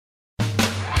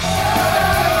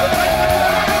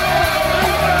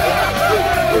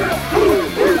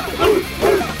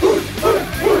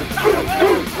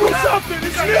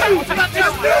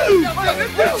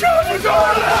Here comes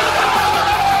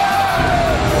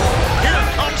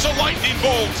a lightning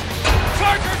bolt.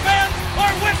 Charger fans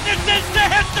are witnesses to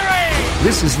history.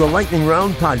 This is the Lightning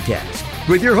Round Podcast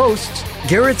with your hosts,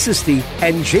 Garrett Sisti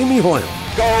and Jamie Hoyle.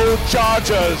 Go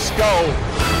Chargers, go.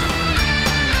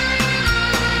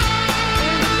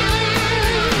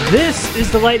 This is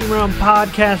the Lightning Round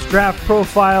Podcast Draft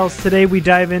Profiles. Today we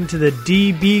dive into the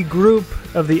DB group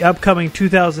of the upcoming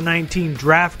 2019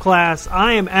 draft class.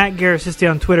 I am at Garrett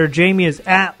Sisti on Twitter. Jamie is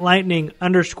at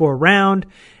Lightning_round. And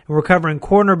we're covering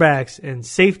cornerbacks and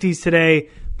safeties today.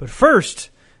 But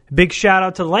first, a big shout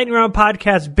out to the Lightning Round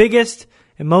Podcast's biggest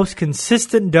and most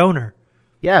consistent donor.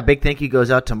 Yeah, a big thank you goes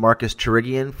out to Marcus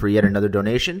Chirigian for yet another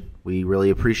donation. We really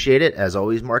appreciate it. As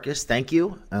always, Marcus, thank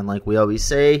you. And like we always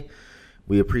say,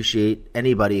 we appreciate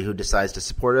anybody who decides to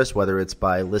support us, whether it's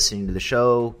by listening to the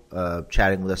show,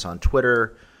 chatting with us on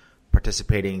Twitter,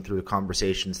 participating through the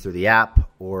conversations through the app,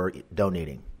 or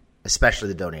donating, especially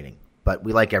the donating. But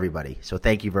we like everybody, so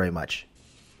thank you very much.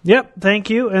 Yep, thank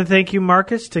you. And thank you,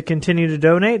 Marcus, to continue to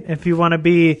donate. If you want to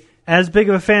be as big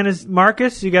of a fan as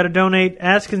Marcus, you got to donate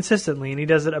as consistently, and he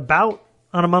does it about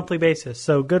on a monthly basis.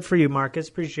 So good for you, Marcus.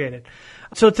 Appreciate it.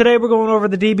 So today we're going over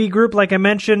the DB group. Like I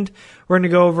mentioned, we're going to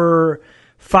go over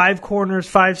 5 corners,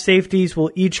 5 safeties.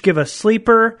 We'll each give a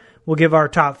sleeper. We'll give our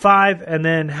top 5, and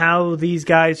then how these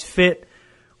guys fit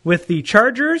with the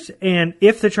Chargers, and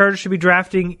if the Chargers should be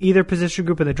drafting either position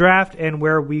group in the draft, and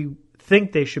where we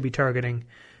think they should be targeting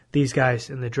these guys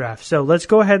in the draft. So let's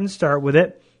go ahead and start with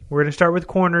it. We're going to start with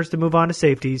corners to move on to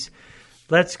safeties.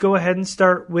 Let's go ahead and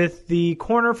start with the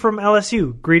corner from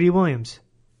LSU, Greedy Williams.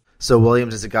 So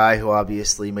Williams is a guy who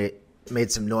obviously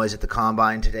made some noise at the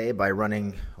Combine today by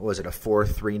running, what was it, a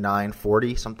 4.39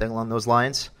 40, something along those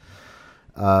lines.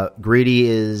 Greedy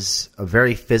is a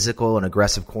very physical and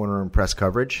aggressive corner in press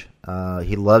coverage.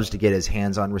 He loves to get his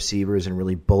hands on receivers and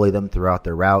really bully them throughout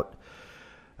their route.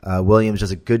 Williams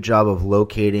does a good job of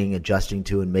locating, adjusting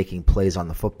to, and making plays on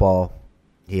the football.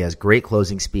 He has great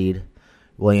closing speed.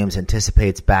 Williams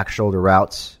anticipates back shoulder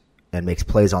routes and makes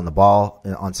plays on the ball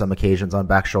on some occasions on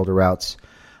back shoulder routes.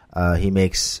 He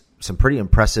makes some pretty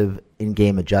impressive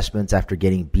in-game adjustments after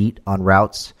getting beat on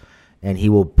routes, and he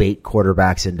will bait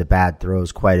quarterbacks into bad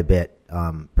throws quite a bit,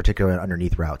 particularly on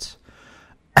underneath routes.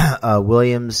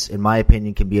 Williams, in my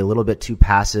opinion, can be a little bit too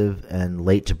passive and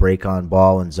late to break on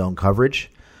ball and zone coverage.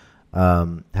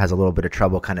 Has a little bit of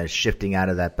trouble kind of shifting out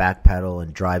of that back pedal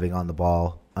and driving on the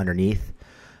ball underneath.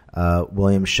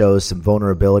 Williams shows some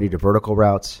vulnerability to vertical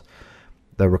routes.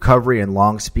 The recovery and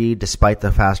long speed, despite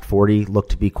the fast 40, look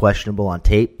to be questionable on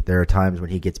tape. There are times when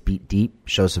he gets beat deep,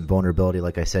 shows some vulnerability,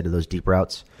 like I said, to those deep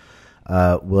routes.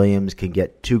 Williams can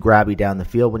get too grabby down the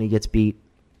field when he gets beat.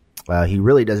 He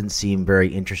really doesn't seem very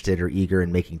interested or eager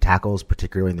in making tackles,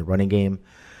 particularly in the running game.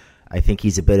 I think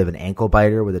he's a bit of an ankle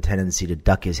biter with a tendency to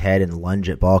duck his head and lunge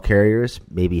at ball carriers,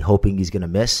 maybe hoping he's going to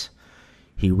miss.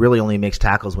 He really only makes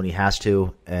tackles when he has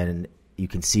to, and you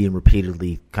can see him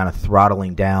repeatedly kind of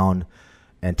throttling down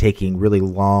and taking really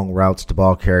long routes to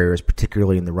ball carriers,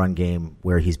 particularly in the run game,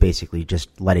 where he's basically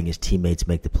just letting his teammates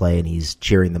make the play and he's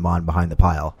cheering them on behind the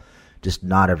pile. Just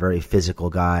not a very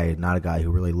physical guy, not a guy who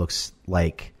really looks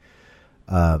like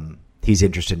he's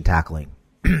interested in tackling.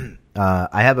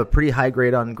 I have a pretty high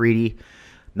grade on Greedy,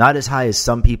 not as high as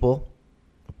some people,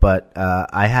 but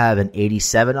I have an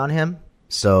 87 on him.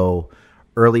 So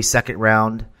early second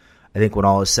round, I think when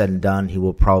all is said and done, he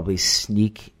will probably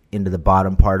sneak into the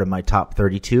bottom part of my top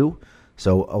 32.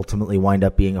 So ultimately wind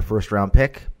up being a first round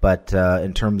pick. But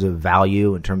in terms of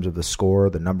value, in terms of the score,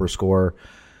 the number score,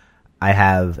 I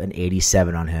have an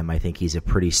 87 on him. I think he's a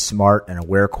pretty smart and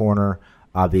aware corner.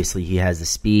 Obviously, he has the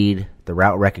speed. The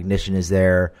route recognition is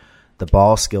there. The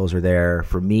ball skills are there.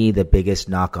 For me, the biggest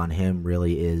knock on him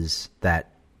really is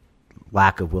that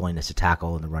lack of willingness to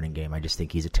tackle in the running game. I just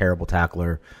think he's a terrible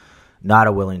tackler, not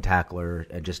a willing tackler,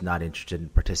 and just not interested in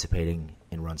participating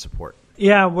in run support.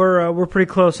 Yeah, we're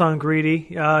pretty close on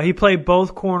Greedy. He played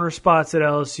both corner spots at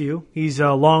LSU. He's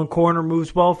a long corner,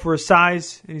 moves well for his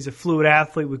size, and he's a fluid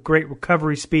athlete with great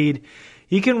recovery speed.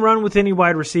 He can run with any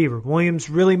wide receiver. Williams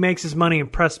really makes his money in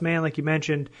press man, like you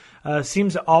mentioned.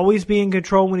 Seems to always be in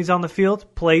control when he's on the field.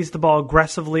 Plays the ball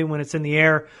aggressively when it's in the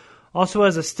air. Also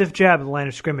has a stiff jab at the line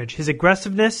of scrimmage. His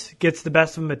aggressiveness gets the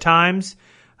best of him at times.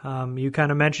 You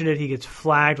kind of mentioned it. He gets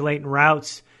flagged late in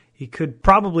routes. He could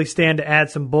probably stand to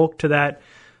add some bulk to that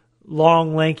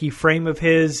long, lanky frame of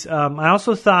his. I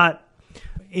also thought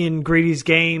in Greedy's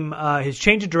game, his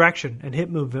change of direction and hip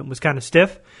movement was kind of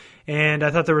stiff. And I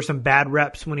thought there were some bad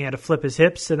reps when he had to flip his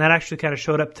hips, and that actually kind of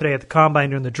showed up today at the combine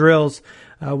during the drills.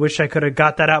 Wish I could have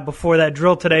got that out before that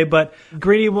drill today, but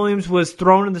Greedy Williams was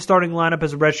thrown in the starting lineup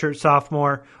as a redshirt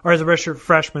sophomore, or as a redshirt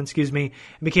freshman, and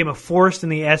became a force in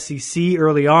the SEC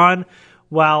early on.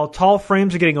 While tall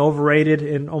frames are getting overrated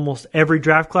in almost every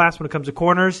draft class when it comes to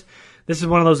corners, this is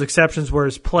one of those exceptions where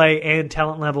his play and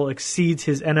talent level exceeds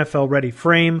his NFL-ready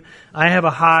frame. I have a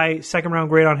high second-round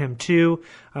grade on him, too.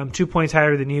 2 points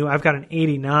higher than you. I've got an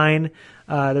 89.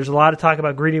 There's a lot of talk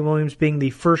about Greedy Williams being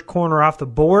the first corner off the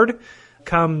board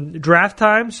come draft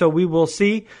time, so we will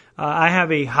see. I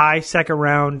have a high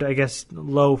second-round, I guess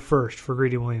low first for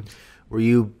Greedy Williams. Were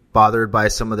you bothered by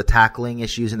some of the tackling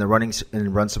issues in the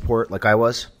run support like I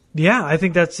was? Yeah, I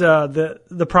think that's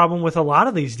the problem with a lot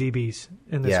of these DBs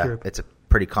in this group. Yeah, it's a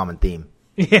pretty common theme.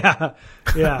 Yeah.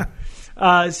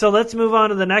 So let's move on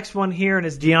to the next one here, and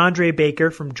it's DeAndre Baker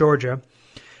from Georgia.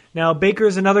 Now, Baker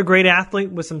is another great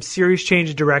athlete with some serious change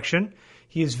of direction.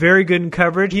 He is very good in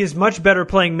coverage. He is much better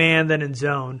playing man than in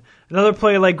zone. Another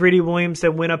player like Greedy Williams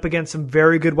that went up against some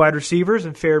very good wide receivers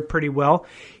and fared pretty well.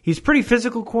 He's pretty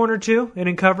physical corner, too, and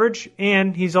in coverage,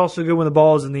 and he's also good when the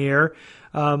ball is in the air.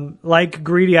 Like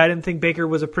Greedy, I didn't think Baker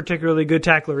was a particularly good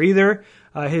tackler either.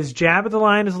 His jab at the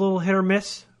line is a little hit or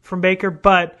miss from Baker,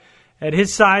 but at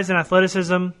his size and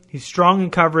athleticism, he's strong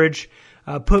in coverage.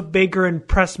 Put Baker in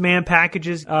press man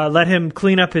packages, let him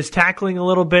clean up his tackling a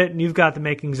little bit, and you've got the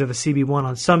makings of a CB1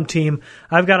 on some team.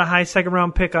 I've got a high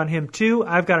second-round pick on him, too.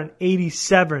 I've got an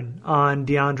 87 on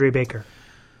DeAndre Baker.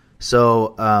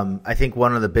 So I think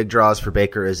one of the big draws for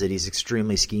Baker is that he's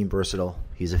extremely scheme versatile.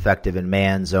 He's effective in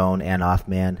man, zone, and off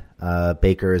man.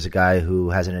 Baker is a guy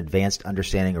who has an advanced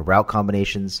understanding of route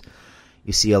combinations.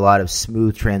 You see a lot of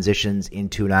smooth transitions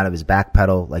into and out of his back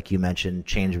pedal. Like you mentioned,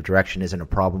 change of direction isn't a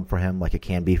problem for him like it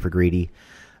can be for Greedy.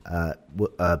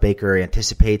 Baker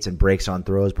anticipates and breaks on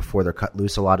throws before they're cut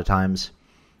loose a lot of times.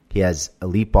 He has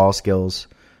elite ball skills.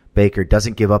 Baker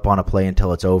doesn't give up on a play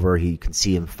until it's over. You can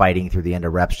see him fighting through the end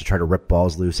of reps to try to rip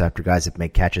balls loose after guys have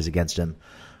made catches against him.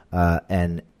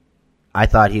 And I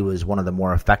thought he was one of the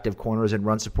more effective corners in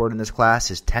run support in this class.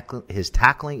 His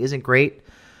tackling isn't great.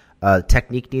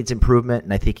 Technique needs improvement,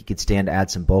 and I think he could stand to add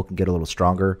some bulk and get a little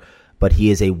stronger. But he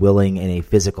is a willing and a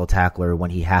physical tackler when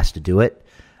he has to do it.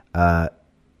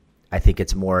 I think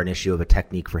it's more an issue of a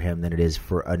technique for him than it is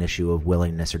for an issue of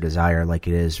willingness or desire like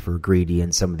it is for Greedy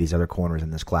and some of these other corners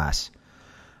in this class.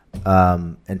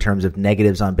 In terms of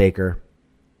negatives on Baker,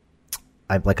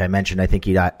 like I mentioned, I think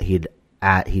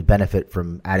he'd benefit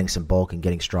from adding some bulk and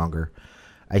getting stronger.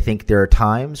 I think there are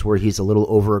times where he's a little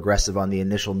over-aggressive on the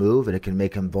initial move, and it can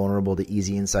make him vulnerable to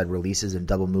easy inside releases and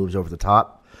double moves over the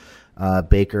top.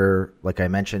 Baker, like I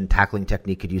mentioned, tackling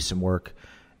technique could use some work,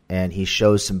 and he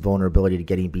shows some vulnerability to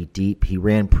getting beat deep. He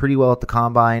ran pretty well at the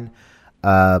combine,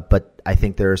 but I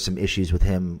think there are some issues with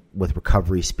him with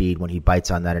recovery speed. When he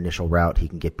bites on that initial route, he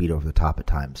can get beat over the top at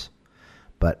times.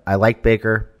 But I like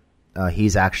Baker.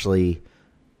 He's actually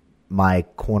my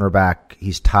cornerback.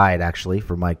 He's tied, actually,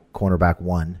 for my cornerback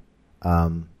 1.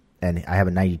 And I have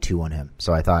a 92 on him.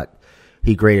 So I thought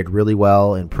he graded really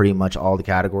well in pretty much all the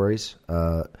categories.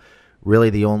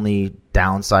 Really the only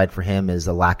downside for him is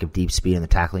the lack of deep speed and the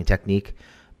tackling technique.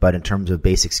 But in terms of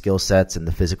basic skill sets and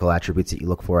the physical attributes that you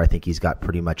look for, I think he's got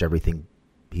pretty much everything.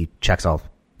 He checks off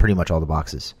pretty much all the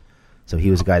boxes. So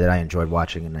he was a guy that I enjoyed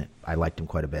watching, and I liked him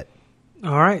quite a bit.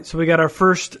 All right, so we got our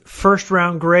first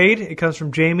round grade. It comes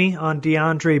from Jamie on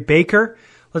DeAndre Baker.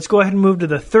 Let's go ahead and move to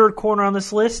the third corner on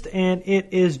this list, and it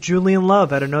is Julian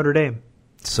Love out of Notre Dame.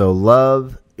 So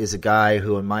Love is a guy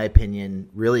who, in my opinion,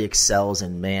 really excels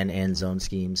in man and zone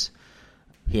schemes.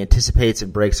 He anticipates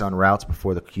and breaks on routes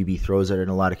before the QB throws it in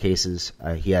a lot of cases.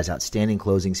 He has outstanding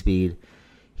closing speed.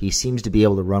 He seems to be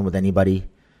able to run with anybody.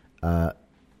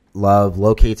 Love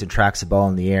locates and tracks the ball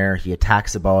in the air. He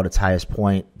attacks the ball at its highest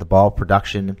point. The ball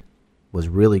production was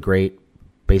really great,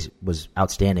 was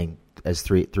outstanding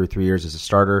through 3 years as a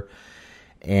starter.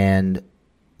 And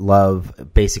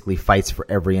Love basically fights for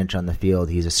every inch on the field.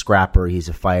 He's a scrapper. He's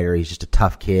a fighter. He's just a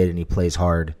tough kid, and he plays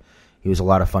hard. He was a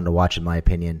lot of fun to watch, in my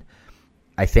opinion.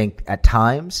 I think at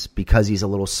times, because he's a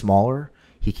little smaller,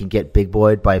 he can get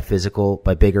big-boyed by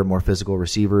bigger, more physical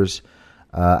receivers.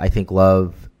 I think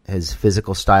Love, his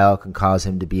physical style can cause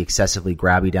him to be excessively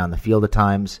grabby down the field at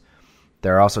times.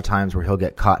 There are also times where he'll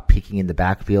get caught peeking in the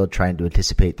backfield trying to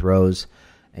anticipate throws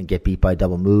and get beat by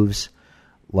double moves.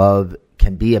 Love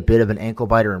can be a bit of an ankle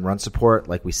biter in run support,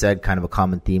 like we said, kind of a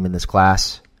common theme in this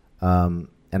class. And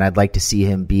I'd like to see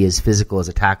him be as physical as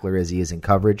a tackler as he is in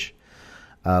coverage.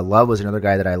 Love was another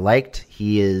guy that I liked.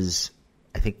 He is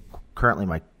I think, currently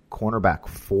my cornerback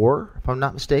 4, if I'm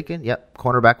not mistaken. Yep,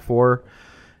 cornerback 4.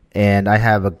 And I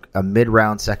have a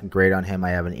mid-round second grade on him.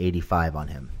 I have an 85 on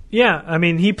him. Yeah, I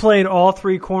mean, he played all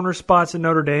 3 corner spots at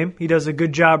Notre Dame. He does a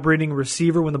good job reading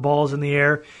receiver when the ball's in the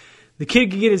air. The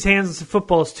kid can get his hands on some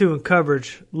footballs, too, in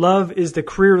coverage. Love is the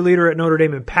career leader at Notre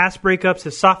Dame in pass breakups.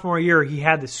 His sophomore year, he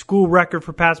had the school record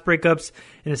for pass breakups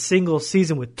in a single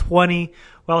season with 20.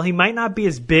 While he might not be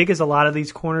as big as a lot of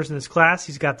these corners in this class,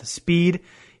 he's got the speed.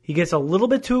 He gets a little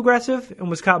bit too aggressive and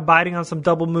was caught biting on some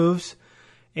double moves.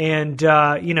 And,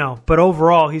 but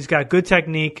overall, he's got good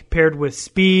technique paired with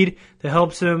speed that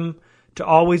helps him to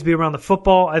always be around the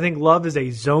football. I think Love is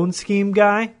a zone scheme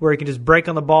guy where he can just break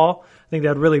on the ball. I think that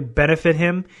would really benefit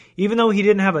him. Even though he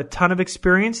didn't have a ton of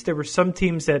experience, there were some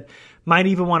teams that might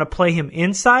even want to play him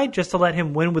inside just to let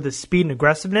him win with his speed and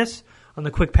aggressiveness on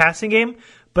the quick passing game.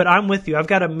 But I'm with you. I've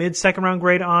got a mid-second round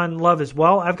grade on Love as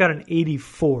well. I've got an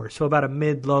 84, so about a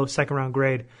mid-low second round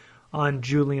grade on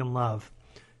Julian Love.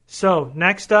 So,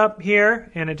 next up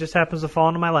here, and it just happens to fall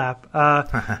into my lap,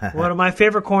 one of my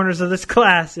favorite corners of this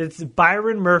class, it's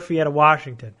Byron Murphy out of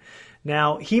Washington.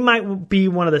 Now, he might be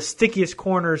one of the stickiest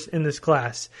corners in this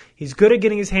class. He's good at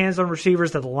getting his hands on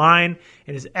receivers at the line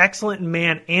and is excellent in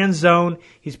man and zone.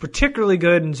 He's particularly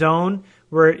good in zone,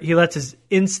 where he lets his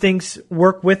instincts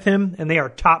work with him, and they are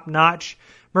top-notch.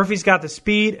 Murphy's got the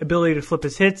speed, ability to flip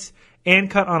his hits, and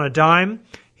cut on a dime.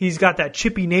 He's got that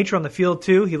chippy nature on the field,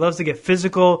 too. He loves to get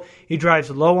physical. He drives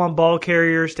low on ball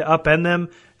carriers to upend them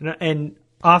and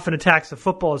often attacks the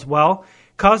football as well.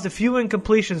 Caused a few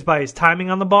incompletions by his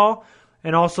timing on the ball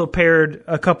and also paired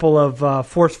a couple of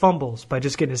forced fumbles by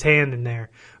just getting his hand in there.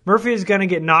 Murphy is going to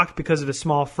get knocked because of his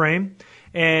small frame.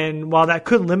 And while that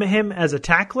could limit him as a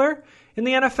tackler in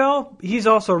the NFL, he's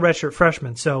also a redshirt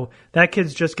freshman, so that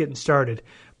kid's just getting started.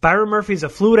 Byron Murphy is a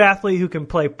fluid athlete who can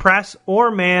play press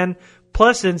or man,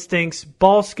 plus instincts,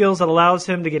 ball skills that allows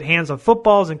him to get hands on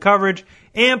footballs and coverage,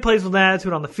 and plays with an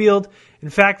attitude on the field. In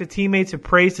fact, the teammates have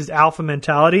praised his alpha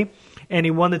mentality, and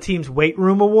he won the team's weight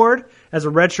room award as a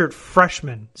redshirt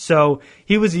freshman. So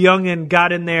he was young and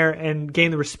got in there and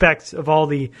gained the respect of all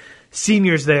the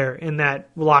seniors there in that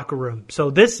locker room. So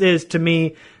this is, to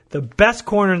me, the best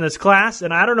corner in this class,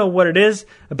 and I don't know what it is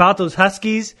about those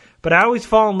Huskies, but I always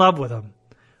fall in love with them.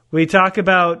 We talk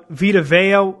about Vita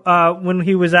Vea when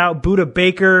he was out, Buda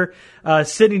Baker,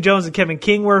 Sidney Jones and Kevin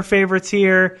King were favorites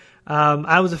here.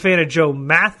 I was a fan of Joe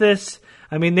Mathis.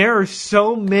 I mean, there are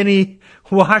so many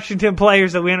Washington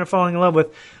players that we ended up falling in love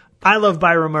with. I love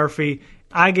Byron Murphy.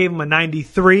 I gave him a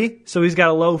 93, so he's got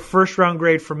a low first-round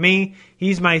grade for me.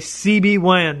 He's my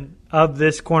CB1 of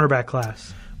this cornerback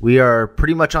class. We are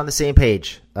pretty much on the same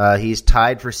page. He's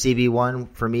tied for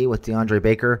CB1 for me with DeAndre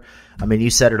Baker. I mean, you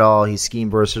said it all. He's scheme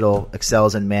versatile,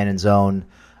 excels in man and zone,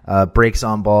 breaks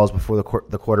on balls before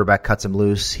the quarterback cuts him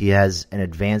loose. He has an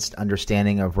advanced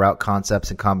understanding of route concepts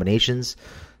and combinations,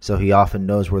 so he often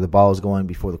knows where the ball is going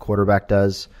before the quarterback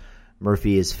does.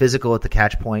 Murphy is physical at the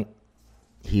catch point.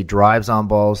 He drives on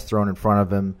balls thrown in front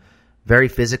of him. Very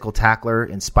physical tackler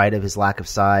in spite of his lack of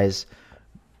size.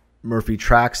 Murphy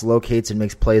tracks, locates, and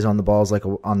makes plays on the ball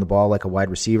like a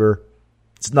wide receiver.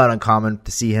 It's not uncommon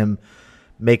to see him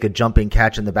make a jumping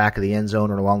catch in the back of the end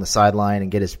zone or along the sideline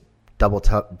and get his double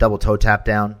toe tap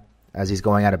down as he's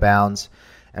going out of bounds.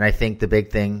 And I think the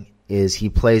big thing is he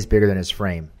plays bigger than his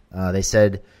frame. They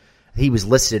said he was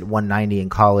listed at 190 in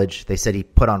college. They said he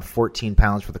put on 14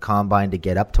 pounds for the combine to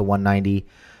get up to 190.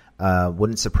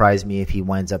 Wouldn't surprise me if he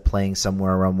winds up playing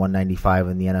somewhere around 195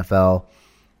 in the NFL.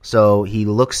 So he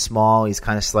looks small. He's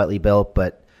kind of slightly built,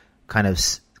 but kind of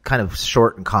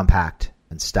short and compact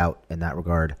and stout in that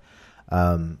regard.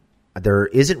 There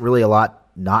isn't really a lot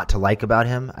not to like about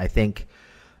him. I think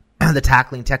the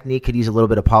tackling technique could use a little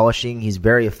bit of polishing. He's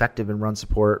very effective in run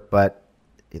support, but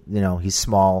he's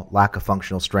small, lack of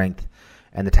functional strength,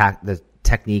 and the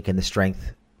technique and the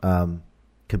strength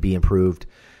could be improved.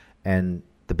 And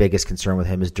the biggest concern with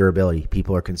him is durability.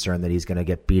 People are concerned that he's going to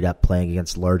get beat up playing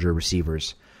against larger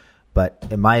receivers. But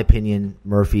in my opinion,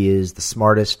 Murphy is the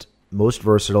smartest, most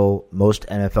versatile, most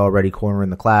NFL-ready corner in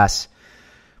the class.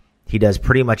 He does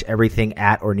pretty much everything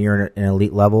at or near an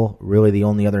elite level. Really, the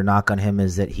only other knock on him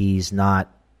is that he's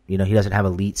not, he doesn't have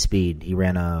elite speed. He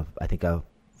ran a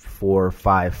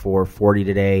 4.54 40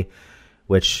 today,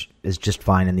 which is just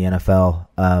fine in the NFL.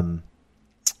 And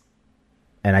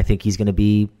I think he's going to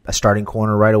be a starting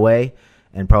corner right away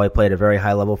and probably play at a very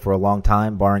high level for a long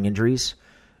time, barring injuries.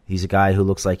 He's a guy who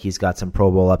looks like he's got some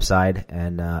Pro Bowl upside,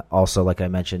 and also, like I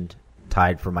mentioned,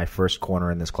 tied for my first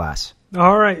corner in this class.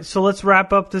 All right, so let's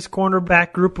wrap up this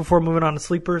cornerback group before moving on to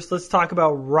sleepers. Let's talk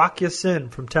about Rock Ya-Sin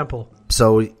from Temple.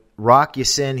 So Rock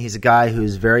Ya-Sin, he's a guy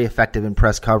who's very effective in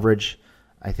press coverage.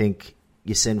 I think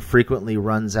Ya-Sin frequently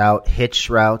runs out hitch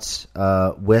routes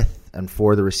with and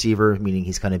for the receiver, meaning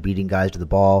he's kind of beating guys to the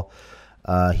ball.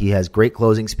 He has great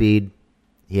closing speed.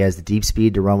 He has the deep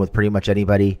speed to run with pretty much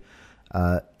anybody.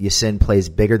 Ya-Sin plays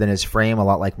bigger than his frame, a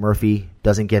lot like Murphy.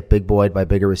 Doesn't get big boyed by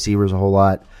bigger receivers a whole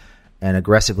lot, and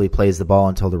aggressively plays the ball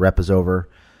until the rep is over.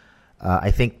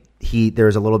 I think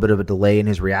there's a little bit of a delay in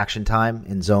his reaction time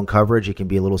in zone coverage. He can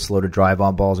be a little slow to drive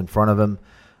on balls in front of him.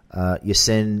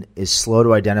 Ya-Sin is slow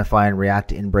to identify and react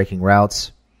to in-breaking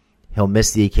routes. He'll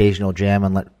miss the occasional jam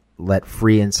and let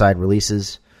free inside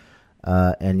releases.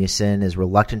 And Ya-Sin is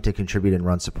reluctant to contribute in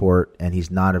run support, and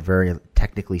he's not a very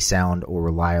technically sound or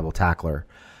reliable tackler.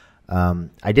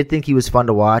 I did think he was fun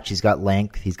to watch. He's got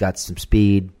length. He's got some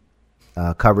speed.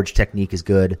 Coverage technique is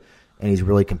good, and he's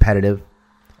really competitive.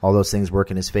 All those things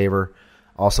work in his favor.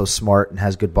 Also smart and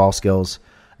has good ball skills.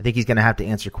 I think he's going to have to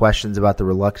answer questions about the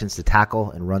reluctance to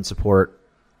tackle and run support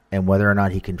and whether or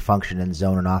not he can function in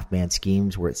zone and off-man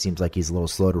schemes where it seems like he's a little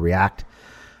slow to react.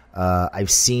 I've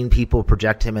seen people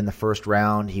project him in the first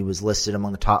round. He was listed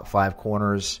among the top 5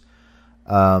 corners,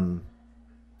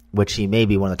 which he may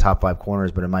be one of the top 5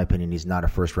 corners, but in my opinion, he's not a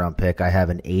first-round pick. I have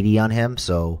an 80 on him,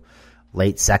 so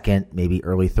late second, maybe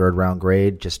early third-round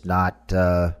grade, just not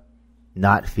smelling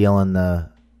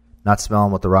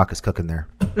what the Rock is cooking there.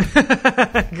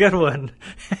 Good one.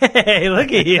 Hey,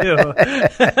 look at you.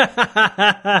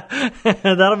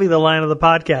 That'll be the line of the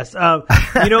podcast.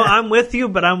 I'm with you,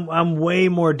 but I'm way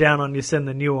more down on Ya-Sin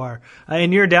than you are.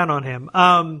 And you're down on him.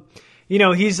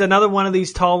 He's another one of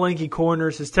these tall, lanky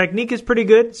corners. His technique is pretty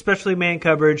good, especially man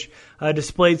coverage.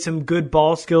 Displayed some good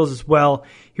ball skills as well.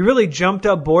 He really jumped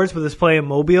up boards with his play in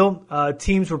Mobile.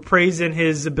 Teams were praising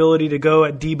his ability to go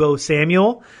at Deebo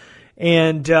Samuel.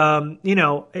 And,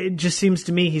 it just seems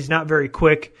to me he's not very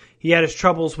quick. He had his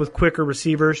troubles with quicker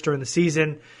receivers during the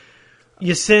season.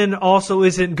 Ya-Sin also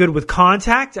isn't good with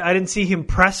contact. I didn't see him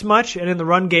press much, and in the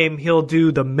run game, he'll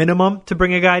do the minimum to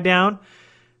bring a guy down.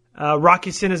 Rock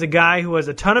Ya-Sin is a guy who has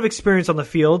a ton of experience on the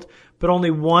field, but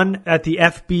only one at the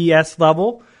FBS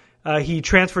level. He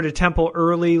transferred to Temple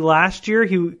early last year.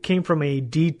 He came from a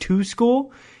D2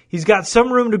 school. He's got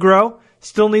some room to grow.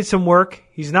 Still needs some work.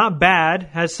 He's not bad,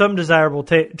 has some desirable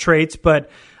traits, but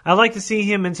I like to see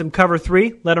him in some cover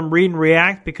 3, let him read and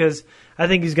react, because I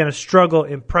think he's going to struggle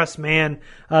in press man.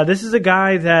 This is a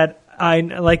guy that,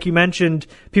 like you mentioned,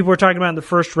 people were talking about in the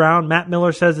first round. Matt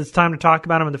Miller says it's time to talk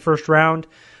about him in the first round.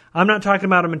 I'm not talking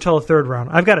about him until the third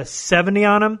round. I've got a 70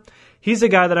 on him. He's a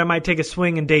guy that I might take a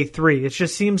swing in day 3. It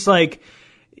just seems like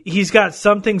he's got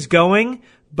some things going,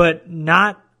 but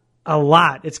not a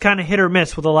lot. It's kind of hit or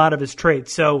miss with a lot of his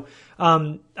traits. So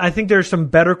I think there's some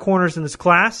better corners in this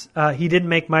class. He didn't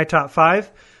make my top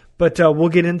 5, but we'll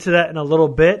get into that in a little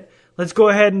bit. Let's go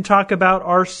ahead and talk about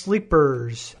our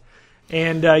sleepers.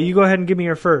 And you go ahead and give me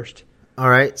your first. All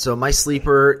right, so my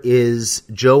sleeper is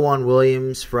Joejuan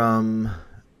Williams from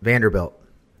Vanderbilt.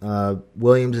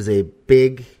 Williams is a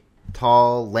big,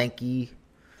 tall, lanky,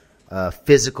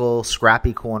 physical,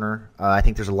 scrappy corner. I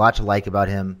think there's a lot to like about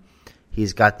him.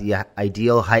 He's got the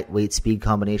ideal height, weight, speed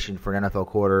combination for an NFL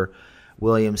quarter.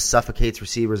 Williams suffocates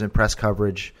receivers in press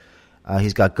coverage.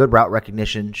 He's got good route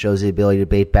recognition, shows the ability to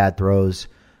bait bad throws,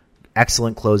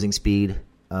 excellent closing speed.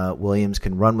 Williams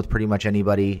can run with pretty much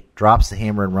anybody, drops the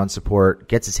hammer in run support,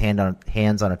 gets his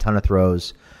hands on a ton of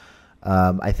throws.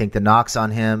 I think the knocks on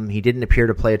him, he didn't appear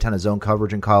to play a ton of zone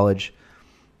coverage in college.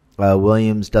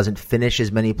 Williams doesn't finish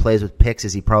as many plays with picks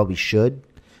as he probably should.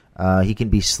 He can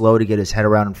be slow to get his head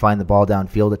around and find the ball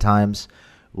downfield at times.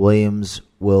 Williams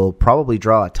will probably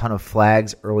draw a ton of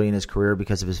flags early in his career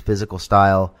because of his physical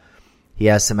style. He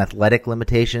has some athletic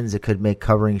limitations that could make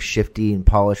covering shifty and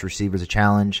polished receivers a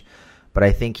challenge. But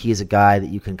I think he's a guy that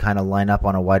you can kind of line up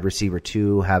on a wide receiver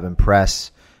too, have him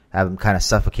press, have him kind of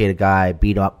suffocate a guy,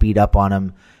 beat up on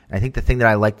him. And I think the thing that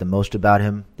I like the most about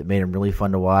him that made him really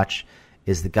fun to watch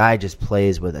is the guy just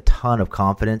plays with a ton of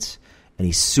confidence, and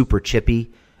he's super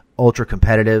chippy, ultra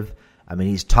competitive. I mean,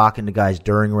 he's talking to guys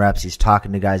during reps. He's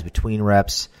talking to guys between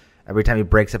reps. Every time he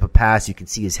breaks up a pass, you can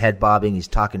see his head bobbing. He's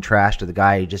talking trash to the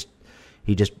guy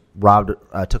he just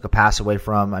took a pass away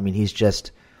from. I mean, he's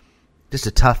just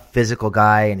a tough physical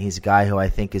guy, and he's a guy who I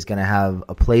think is going to have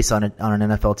a place on an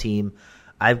NFL team.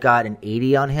 I've got an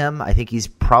 80 on him. I think he's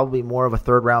probably more of a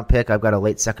third-round pick. I've got a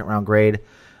late second-round grade,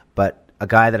 but a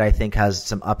guy that I think has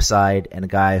some upside and a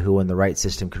guy who in the right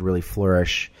system could really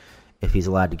flourish if he's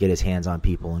allowed to get his hands on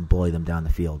people and bully them down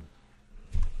the field.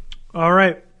 All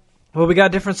right. Well, we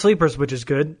got different sleepers, which is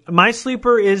good. My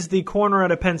sleeper is the corner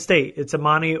out of Penn State. It's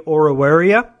Amani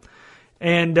Oruwariye.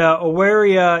 And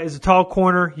Owaria is a tall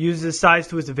corner, uses his size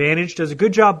to his advantage, does a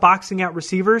good job boxing out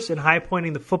receivers and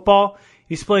high-pointing the football.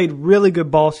 He's played really good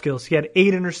ball skills. He had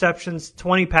 8 interceptions,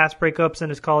 20 pass breakups in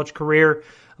his college career.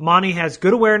 Amani has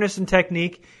good awareness and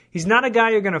technique. He's not a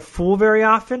guy you're going to fool very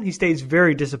often. He stays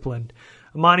very disciplined.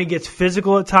 Amani gets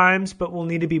physical at times, but will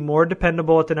need to be more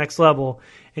dependable at the next level,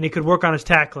 and he could work on his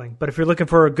tackling. But if you're looking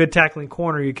for a good tackling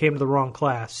corner, you came to the wrong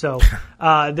class. So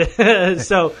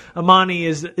so Amani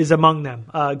is among them,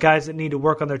 guys that need to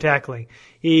work on their tackling.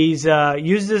 He's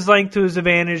used his length to his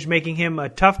advantage, making him a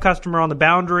tough customer on the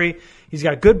boundary. He's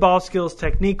got good ball skills,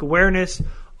 technique, awareness,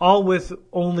 all with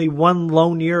only one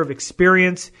lone year of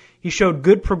experience. He showed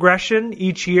good progression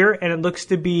each year, and it looks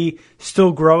to be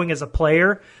still growing as a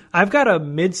player. I've got a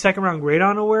mid-second round grade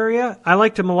on Owaria. I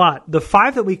liked him a lot. The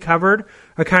 5 that we covered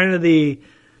are kind of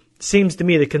seems to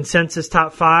me, the consensus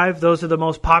top 5. Those are the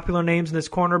most popular names in this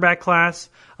cornerback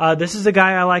class. This is a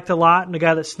guy I liked a lot and a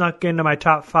guy that snuck into my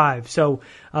top 5. So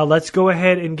let's go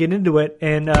ahead and get into it.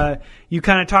 And you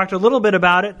kind of talked a little bit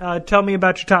about it. Tell me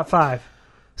about your top 5.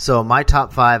 So my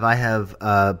top 5, I have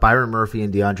Byron Murphy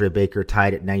and DeAndre Baker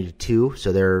tied at 92.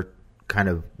 So they're kind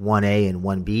of 1A and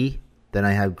 1B. Then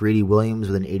I have Greedy Williams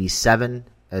with an 87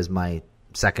 as my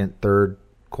second, third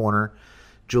corner.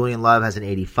 Julian Love has an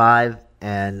 85.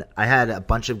 And I had a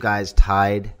bunch of guys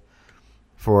tied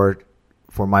for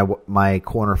my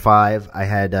corner 5. I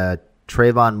had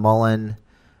Trayvon Mullen,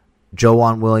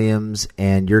 Joejuan Williams,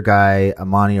 and your guy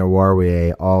Amani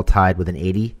Owaria all tied with an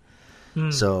 80.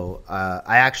 So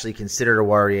I actually considered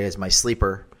Owaria as my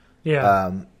sleeper.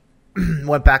 Yeah.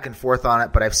 Went back and forth on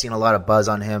it, but I've seen a lot of buzz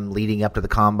on him leading up to the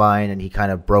combine, and he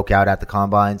kind of broke out at the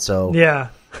combine. So yeah,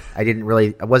 I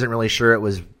wasn't really sure it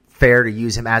was fair to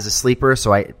use him as a sleeper,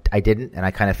 so I didn't, and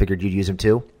I kind of figured you'd use him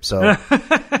too. So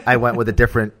I went with a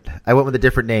different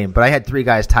name, but I had 3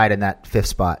 guys tied in that 5th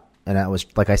spot, and that was,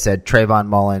 like I said, Trayvon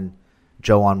Mullen,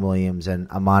 Joejuan Williams, and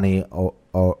Amani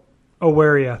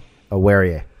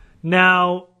Owaria.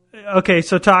 Now, okay,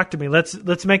 so talk to me.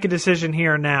 Let's make a decision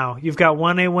here now. You've got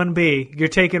 1A, 1B. You're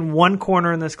taking one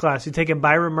corner in this class. You're taking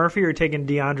Byron Murphy or you're taking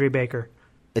DeAndre Baker?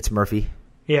 It's Murphy.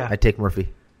 Yeah. I take Murphy.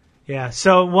 Yeah,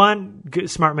 so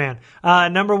smart man.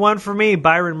 Number 1 for me,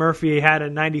 Byron Murphy had a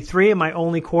 93 and my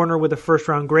only corner with a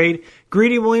first-round grade.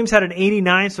 Greedy Williams had an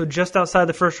 89, so just outside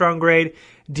the first-round grade.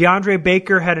 DeAndre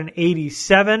Baker had an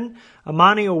 87.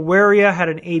 Amani Owaria had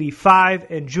an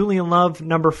 85. And Julian Love,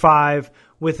 number 5,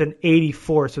 with an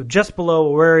 84, so just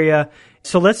below Owaria.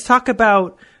 So let's talk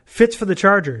about fits for the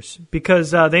Chargers,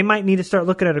 because they might need to start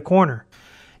looking at a corner.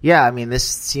 Yeah, I mean, this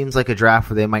seems like a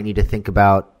draft where they might need to think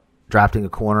about drafting a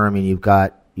corner. I mean, you've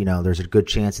got, there's a good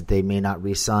chance that they may not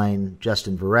re-sign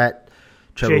Justin Verrett,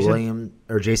 Jason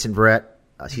Verrett.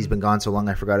 He's been gone so long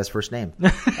I forgot his first name.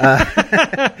 That's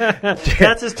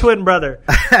his twin brother.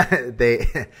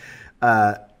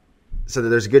 So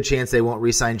there's a good chance they won't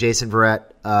re-sign Jason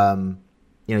Verrett.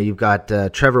 You've got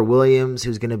Trevor Williams,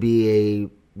 who's going to be a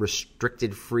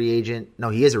restricted free agent. No,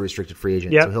 he is a restricted free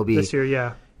agent. Yeah, so he'll be this year.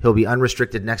 Yeah, he'll be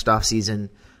unrestricted next offseason.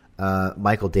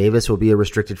 Michael Davis will be a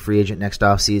restricted free agent next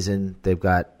offseason. They've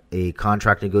got a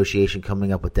contract negotiation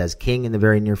coming up with Des King in the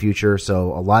very near future.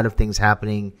 So a lot of things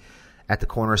happening at the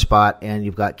corner spot, and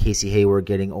you've got Casey Hayward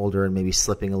getting older and maybe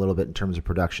slipping a little bit in terms of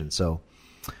production. So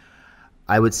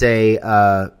I would say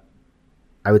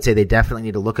they definitely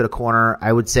need to look at a corner.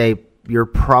 I would say you're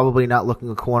probably not looking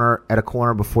at a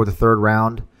corner before the 3rd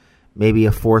round, maybe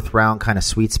a 4th round kind of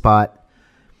sweet spot.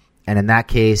 And in that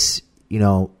case,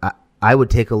 I would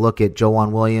take a look at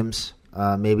Joejuan Williams.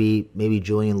 Maybe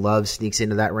Julian Love sneaks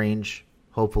into that range,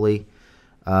 hopefully.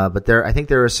 But I think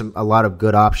there are a lot of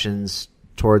good options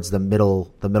towards the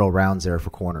middle rounds there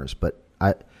for corners. But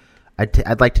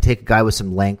I'd like to take a guy with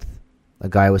some length, a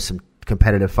guy with some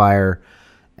competitive fire,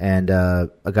 and a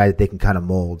guy that they can kind of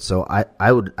mold. So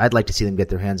I'd like to see them get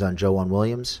their hands on Joejuan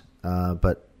Williams.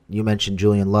 But you mentioned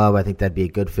Julian Love. I think that'd be a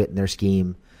good fit in their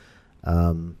scheme.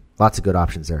 Lots of good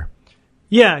options there.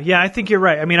 Yeah, I think you're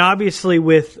right. I mean, obviously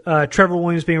with Trevor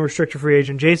Williams being a restricted free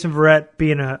agent, Jason Verrett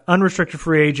being an unrestricted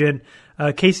free agent,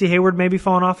 Casey Hayward maybe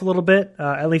falling off a little bit,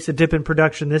 at least a dip in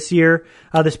production this year,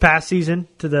 this past season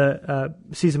to the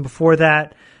season before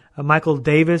that. Michael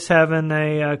Davis having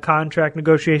a contract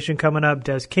negotiation coming up.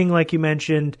 Des King, like you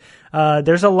mentioned.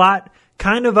 There's a lot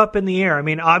kind of up in the air. I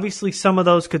mean, obviously some of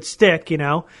those could stick,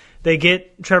 They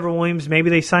get Trevor Williams.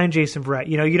 Maybe they sign Jason Verrett.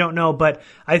 You don't know. But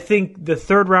I think the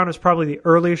 3rd round is probably the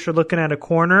earliest you're looking at a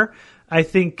corner. I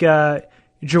think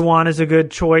Juwan is a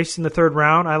good choice in the 3rd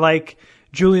round. I like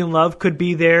Julian Love could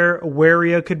be there.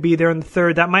 Awaria could be there in the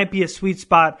third. That might be a sweet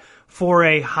spot for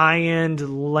a high-end,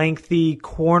 lengthy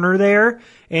corner there.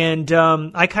 And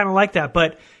I kind of like that.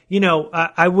 But,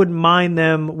 I wouldn't mind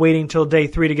them waiting till day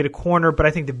 3 to get a corner. But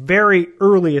I think the very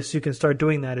earliest you can start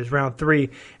doing that is round 3.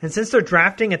 And since they're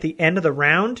drafting at the end of the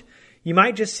round, you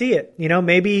might just see it.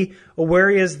 Maybe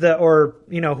Awaria's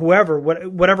whoever,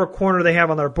 whatever corner they have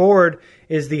on their board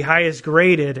is the highest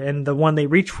graded and the one they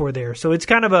reach for there. So it's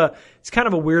kind of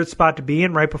a weird spot to be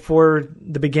in right before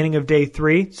the beginning of day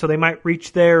 3. So they might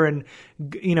reach there and,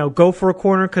 go for a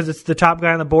corner because it's the top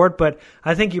guy on the board. But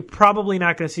I think you're probably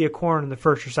not going to see a corner in the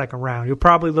first or second round. You'll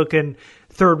probably look in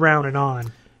third round and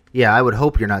on. Yeah, I would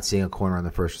hope you're not seeing a corner in the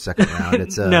first or second round.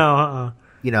 It's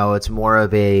No, it's more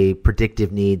of a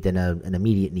predictive need than an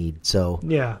immediate need. So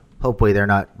yeah, hopefully they're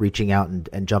not reaching out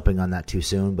and jumping on that too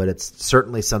soon, but it's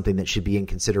certainly something that should be in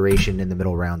consideration in the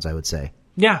middle rounds, I would say.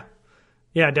 Yeah,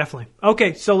 definitely.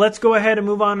 Okay, so let's go ahead and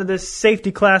move on to this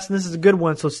safety class, and this is a good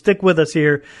one, so stick with us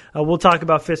here. We'll talk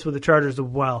about fists with the Chargers as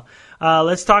well.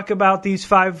 Let's talk about these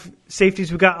 5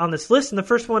 safeties we got on this list, and the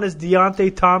first one is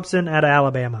Deontay Thompson out of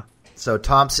Alabama. So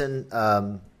Thompson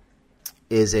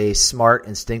is a smart,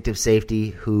 instinctive safety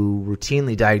who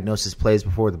routinely diagnoses plays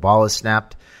before the ball is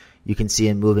snapped. You can see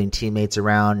him moving teammates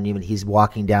around, and even he's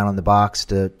walking down on the box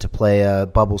to play a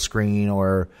bubble screen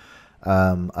or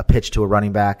a pitch to a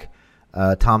running back.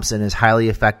 Thompson is highly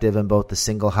effective in both the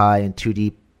single high and 2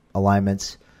 deep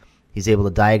alignments. He's able to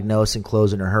diagnose and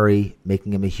close in a hurry,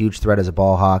 making him a huge threat as a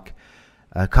ball hawk.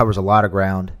 Covers a lot of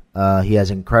ground. He has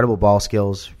incredible ball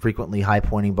skills, frequently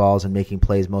high-pointing balls and making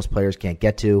plays most players can't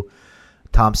get to.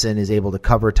 Thompson is able to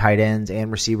cover tight ends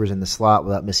and receivers in the slot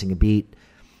without missing a beat.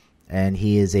 And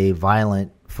he is a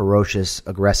violent, ferocious,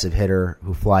 aggressive hitter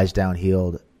who flies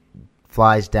downhill,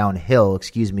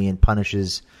 and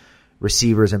punishes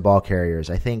receivers and ball carriers.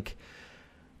 I think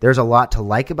there's a lot to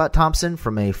like about Thompson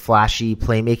from a flashy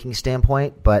playmaking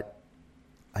standpoint, but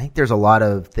I think there's a lot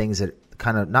of things that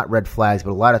kind of, not red flags,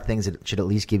 but a lot of things that should at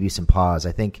least give you some pause.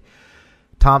 I think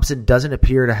Thompson doesn't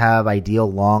appear to have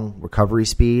ideal long recovery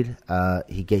speed.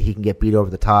 He can get beat over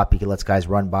the top. He can let guys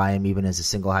run by him even as a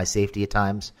single high safety at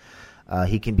times.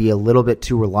 He can be a little bit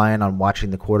too reliant on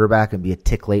watching the quarterback and be a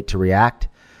tick late to react.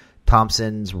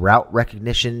 Thompson's route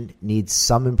recognition needs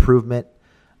some improvement.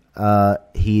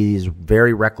 He is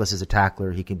very reckless as a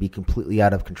tackler. He can be completely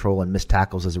out of control and miss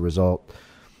tackles as a result.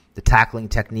 The tackling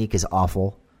technique is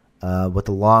awful. With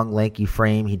the long, lanky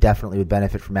frame, he definitely would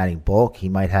benefit from adding bulk. He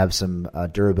might have some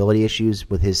durability issues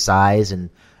with his size and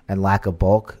lack of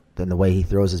bulk than the way he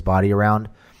throws his body around.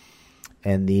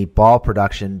 And the ball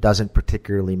production doesn't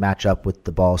particularly match up with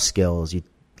the ball skills. You'd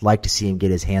like to see him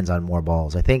get his hands on more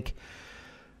balls. I think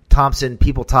Thompson,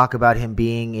 people talk about him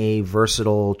being a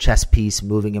versatile chess piece,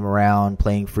 moving him around,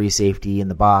 playing free safety in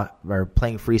the box, or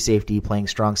playing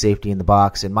strong safety in the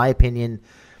box. In my opinion,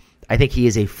 I think he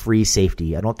is a free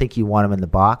safety. I don't think you want him in the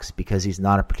box because he's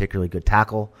not a particularly good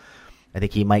tackle. I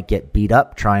think he might get beat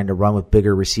up trying to run with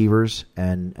bigger receivers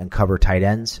and cover tight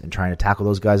ends and trying to tackle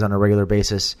those guys on a regular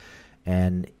basis.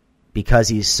 And because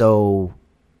he's so,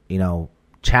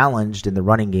 challenged in the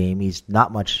running game, he's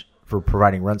not much for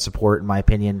providing run support, in my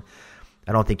opinion.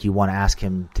 I don't think you want to ask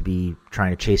him to be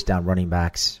trying to chase down running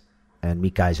backs and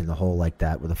meet guys in the hole like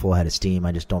that with a full head of steam.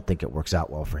 I just don't think it works out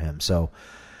well for him. So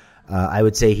I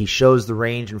would say he shows the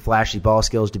range and flashy ball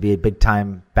skills to be a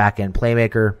big-time back-end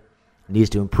playmaker. He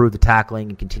needs to improve the tackling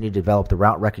and continue to develop the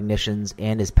route recognitions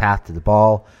and his path to the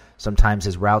ball. Sometimes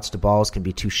his routes to balls can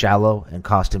be too shallow and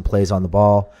cost him plays on the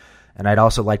ball. And I'd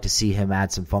also like to see him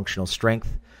add some functional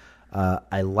strength.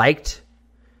 I liked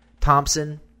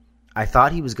Thompson. I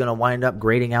thought he was going to wind up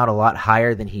grading out a lot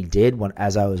higher than he did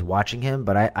as I was watching him,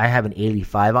 but I have an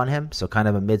 85 on him, so kind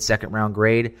of a mid-second round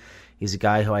grade. He's a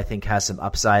guy who I think has some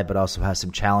upside, but also has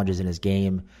some challenges in his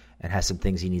game and has some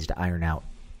things he needs to iron out.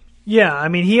 Yeah, I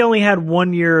mean, he only had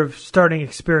 1 year of starting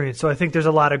experience, so I think there's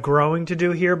a lot of growing to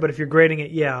do here. But if you're grading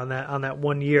it, on that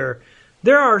 1 year,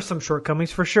 there are some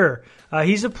shortcomings for sure.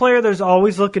 He's a player that's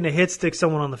always looking to hit stick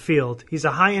someone on the field. He's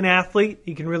a high-end athlete.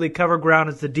 He can really cover ground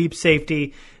as the deep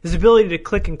safety. His ability to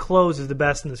click and close is the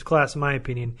best in this class, in my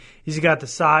opinion. He's got the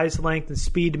size, length, and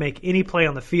speed to make any play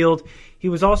on the field. He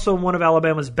was also one of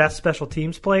Alabama's best special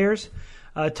teams players.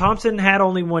 Thompson had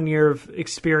only 1 year of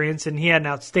experience, and he had an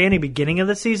outstanding beginning of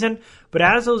the season. But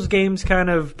as those games kind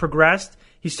of progressed,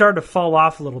 he started to fall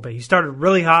off a little bit. He started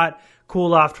really hot,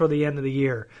 cool off toward the end of the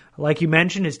year. Like you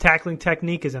mentioned, his tackling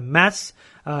technique is a mess.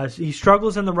 He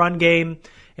struggles in the run game,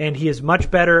 and he is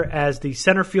much better as the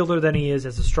center fielder than he is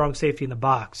as a strong safety in the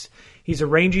box. He's a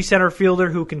rangy center fielder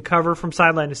who can cover from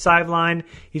sideline to sideline.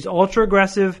 He's ultra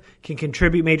aggressive, can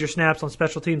contribute major snaps on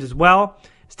special teams as well.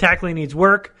 His tackling needs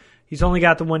work. He's only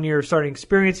got the 1 year of starting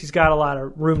experience. He's got a lot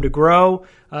of room to grow.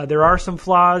 There are some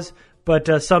flaws,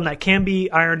 but some that can be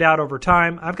ironed out over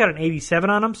time. I've got an 87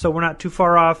 on him, so we're not too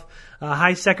far off.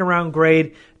 High second-round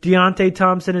grade. Deontay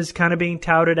Thompson is kind of being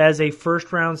touted as a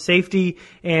first-round safety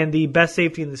and the best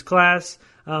safety in this class.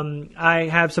 I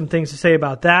have some things to say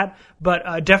about that,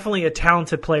 but definitely a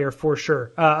talented player for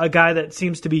sure. A guy that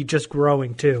seems to be just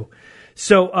growing too.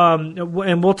 So,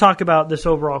 and we'll talk about this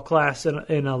overall class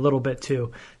in a little bit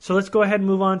too. So let's go ahead and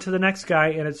move on to the next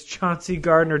guy, and it's Chauncey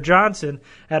Gardner-Johnson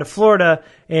out of Florida.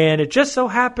 And it just so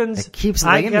happens it keeps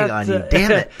landing on you.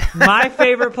 Damn it! My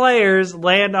favorite players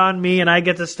land on me, and I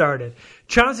get to start it.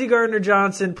 Chauncey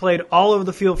Gardner-Johnson played all over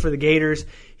the field for the Gators.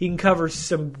 He can cover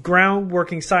some ground,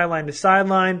 working sideline to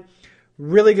sideline.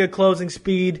 Really good closing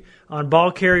speed on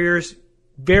ball carriers.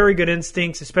 Very good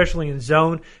instincts, especially in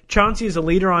zone. Chauncey is a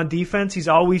leader on defense. He's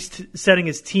always setting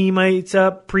his teammates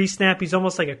up pre-snap. He's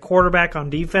almost like a quarterback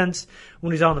on defense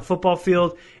when he's on the football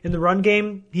field. In the run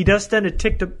game, he does tend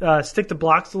to stick to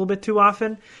blocks a little bit too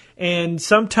often. And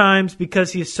sometimes,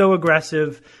 because he is so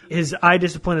aggressive, his eye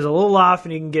discipline is a little off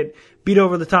and he can get beat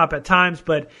over the top at times,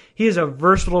 but he is a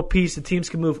versatile piece. The teams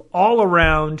can move all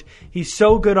around. He's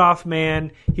so good off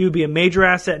man. He would be a major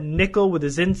asset in nickel with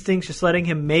his instincts, just letting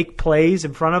him make plays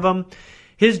in front of him.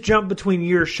 His jump between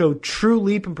years showed true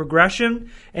leap and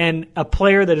progression, and a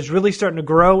player that is really starting to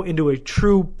grow into a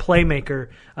true playmaker.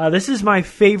 This is my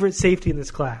favorite safety in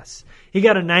this class. He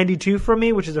got a 92 from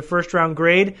me, which is a first-round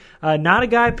grade. Not a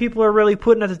guy people are really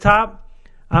putting at the top.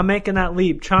 I'm making that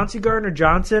leap. Chauncey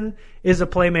Gardner-Johnson is a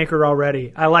playmaker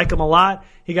already. I like him a lot.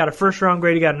 He got a first-round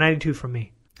grade. He got a 92 from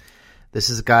me. This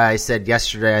is a guy I said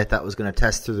yesterday I thought was going to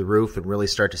test through the roof and really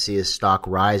start to see his stock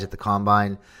rise at the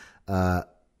Combine.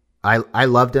 I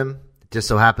loved him. It just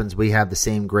so happens we have the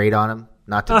same grade on him.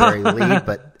 Not to vary the lead,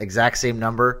 but exact same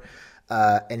number.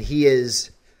 And he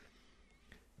is...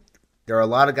 There are a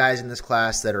lot of guys in this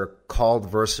class that are called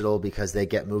versatile because they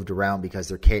get moved around because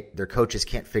their coaches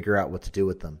can't figure out what to do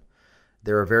with them.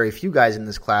 There are very few guys in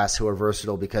this class who are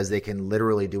versatile because they can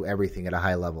literally do everything at a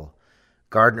high level.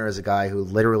 Gardner is a guy who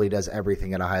literally does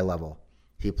everything at a high level.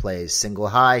 He plays single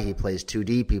high, he plays two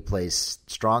deep, he plays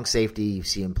strong safety. You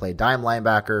see him play dime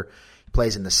linebacker, he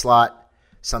plays in the slot.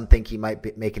 Some think he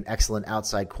might make an excellent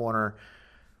outside corner.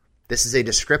 This is a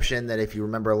description that, if you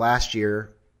remember last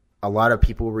year, a lot of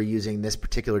people were using this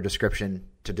particular description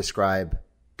to describe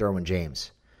Derwin James.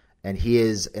 And he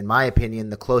is, in my opinion,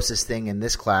 the closest thing in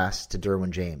this class to Derwin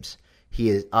James.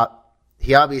 He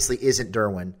obviously isn't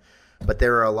Derwin, but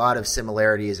there are a lot of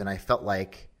similarities, and I felt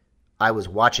like I was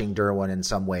watching Derwin in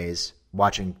some ways,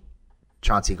 watching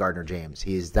Chauncey Gardner-James.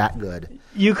 He is that good.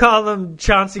 You call him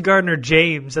Chauncey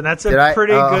Gardner-James, and that's a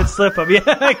pretty good slip-up.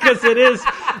 Yeah, because it is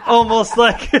almost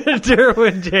like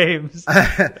Derwin James.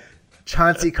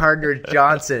 Chauncey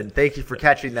Gardner-Johnson. Thank you for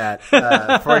catching that.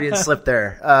 Freudian slip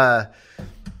there.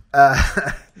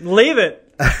 Leave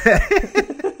it.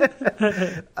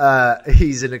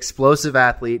 He's an explosive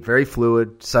athlete, very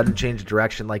fluid, sudden change of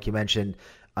direction, like you mentioned,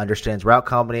 understands route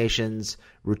combinations,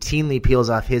 routinely peels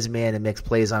off his man and makes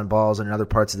plays on balls in other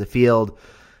parts of the field,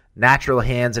 natural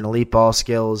hands and elite ball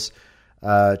skills.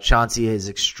 Chauncey is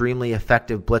extremely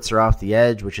effective blitzer off the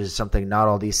edge, which is something not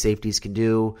all these safeties can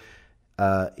do.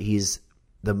 He's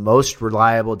the most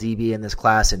reliable DB in this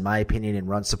class, in my opinion, in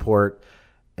run support,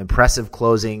 impressive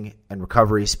closing and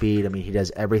recovery speed. I mean, he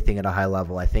does everything at a high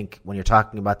level. I think when you're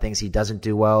talking about things he doesn't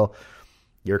do well,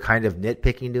 you're kind of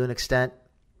nitpicking to an extent.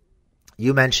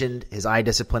 You mentioned his eye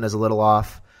discipline is a little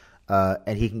off,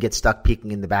 and he can get stuck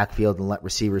peeking in the backfield and let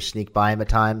receivers sneak by him at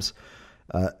times.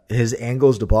 His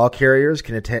angles to ball carriers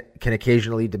can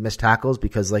occasionally lead to missed tackles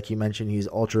because, like you mentioned, he's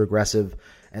ultra aggressive,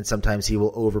 and sometimes he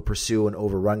will over pursue and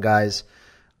overrun guys.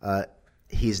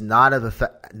 He's not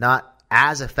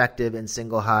as effective in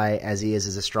single high as he is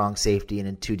as a strong safety and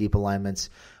in two deep alignments,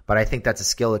 but I think that's a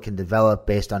skill that can develop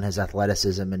based on his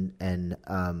athleticism and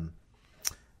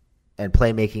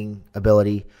playmaking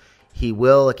ability. He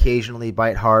will occasionally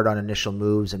bite hard on initial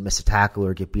moves and miss a tackle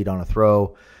or get beat on a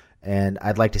throw. And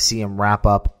I'd like to see him wrap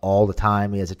up all the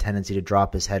time. He has a tendency to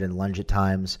drop his head and lunge at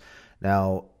times.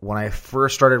 Now, when I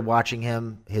first started watching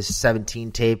him, his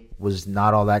 17 tape was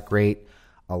not all that great.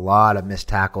 A lot of missed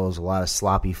tackles, a lot of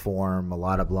sloppy form, a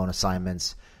lot of blown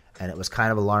assignments, and it was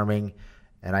kind of alarming.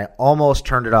 And I almost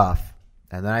turned it off.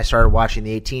 And then I started watching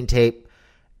the 18 tape,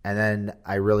 and then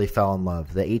I really fell in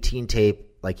love. The 18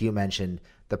 tape, like you mentioned,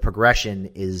 the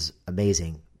progression is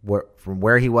amazing. From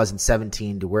where he was in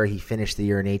 17 to where he finished the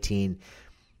year in 18,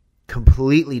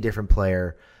 completely different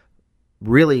player,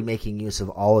 really making use of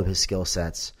all of his skill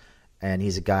sets. And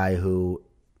he's a guy who,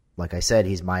 like I said,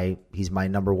 he's my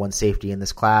number one safety in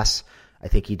this class. I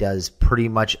think he does pretty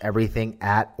much everything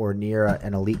at or near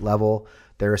an elite level.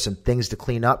 There are some things to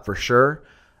clean up for sure,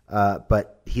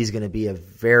 but he's going to be a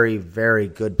very, very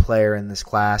good player in this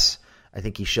class. I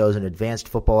think he shows an advanced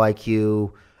football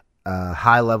IQ,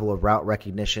 high level of route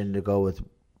recognition to go with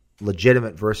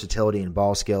legitimate versatility and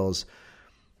ball skills.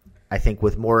 I think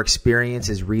with more experience,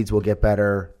 his reads will get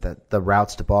better, the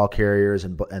routes to ball carriers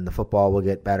and the football will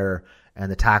get better,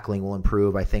 and the tackling will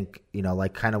improve. I think,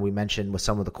 like kind of we mentioned with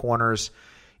some of the corners,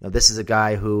 this is a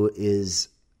guy who is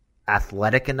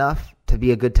athletic enough to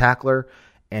be a good tackler,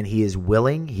 and he is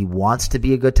willing. He wants to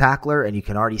be a good tackler, and you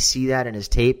can already see that in his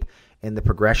tape in the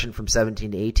progression from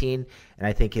 17 to 18. And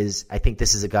I think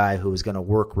this is a guy who is going to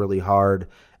work really hard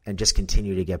and just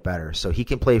continue to get better. So he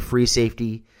can play free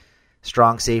safety,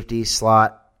 strong safety,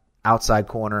 slot, outside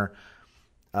corner.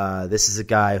 This is a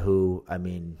guy who,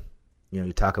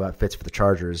 you talk about fits for the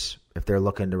Chargers. If they're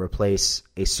looking to replace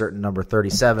a certain number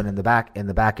 37 in the back end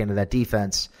of that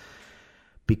defense,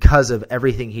 because of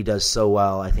everything he does so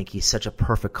well, I think he's such a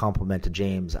perfect complement to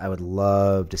James. I would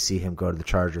love to see him go to the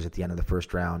Chargers at the end of the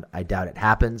first round. I doubt it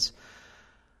happens,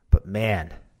 but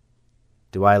man,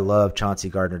 do I love Chauncey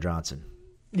Gardner-Johnson.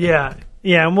 Yeah,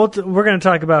 and we're going to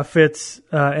talk about Fitz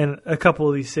and a couple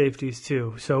of these safeties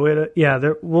too. So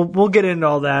we'll get into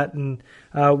all that and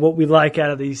what we like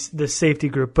out of this safety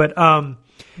group. But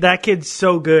that kid's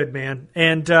so good, man,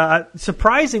 and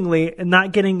surprisingly,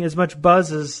 not getting as much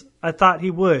buzz as I thought he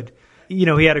would. He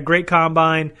had a great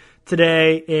combine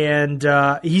today,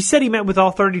 and he said he met with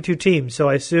all 32 teams. So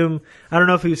I don't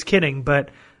know if he was kidding, but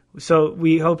so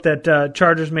we hope that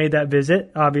Chargers made that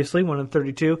visit. Obviously, one of the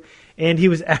 32. And he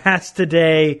was asked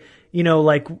today,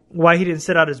 why he didn't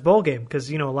sit out his bowl game,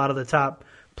 because, a lot of the top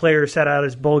players sat out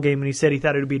his bowl game, and he said he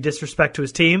thought it would be a disrespect to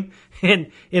his team.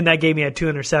 And in that game, he had 2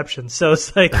 interceptions. So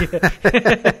it's like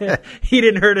he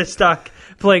didn't hurt his stock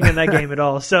playing in that game at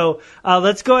all. So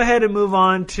let's go ahead and move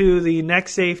on to the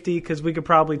next safety, because we could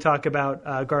probably talk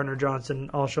about Gardner-Johnson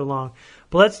all show long.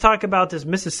 But let's talk about this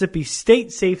Mississippi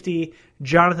State safety,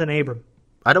 Jonathan Abram.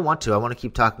 I don't want to. I want to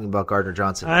keep talking about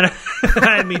Gardner-Johnson.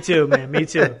 Me too, man. Me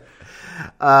too.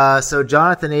 So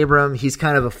Jonathan Abram, he's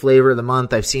kind of a flavor of the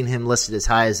month. I've seen him listed as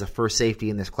high as the first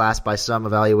safety in this class by some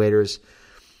evaluators.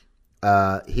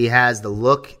 He has the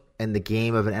look and the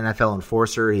game of an NFL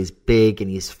enforcer. He's big and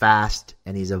he's fast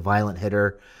and he's a violent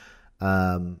hitter.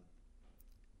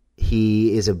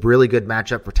 He is a really good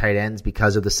matchup for tight ends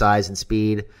because of the size and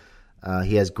speed.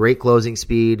 He has great closing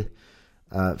speed.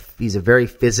 He's a very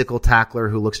physical tackler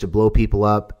who looks to blow people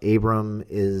up. Abram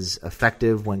is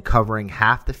effective when covering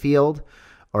half the field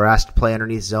or asked to play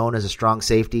underneath zone as a strong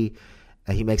safety.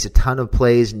 He makes a ton of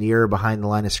plays near or behind the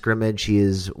line of scrimmage. He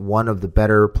is one of the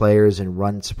better players in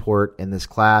run support in this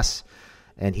class,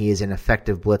 and he is an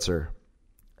effective blitzer.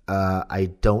 I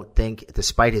don't think,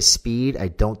 despite his speed, I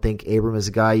don't think Abram is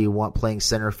a guy you want playing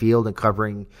center field and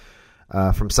covering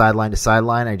from sideline to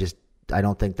sideline. I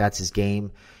don't think that's his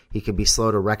game. He can be slow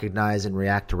to recognize and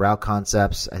react to route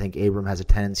concepts. I think Abram has a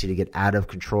tendency to get out of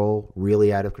control,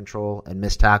 really out of control, and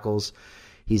miss tackles.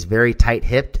 He's very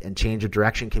tight-hipped, and change of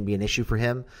direction can be an issue for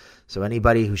him. So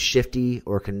anybody who's shifty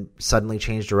or can suddenly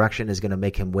change direction is going to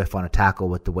make him whiff on a tackle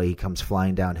with the way he comes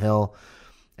flying downhill.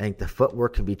 I think the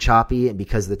footwork can be choppy, and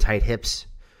because of the tight hips,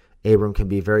 Abram can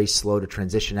be very slow to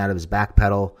transition out of his back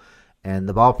pedal, and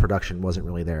the ball production wasn't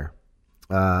really there.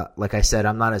 Like I said,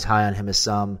 I'm not as high on him as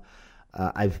some.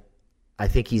 I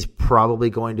think he's probably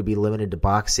going to be limited to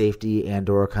box safety and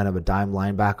or kind of a dime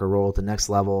linebacker role at the next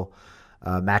level,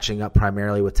 matching up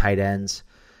primarily with tight ends.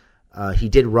 He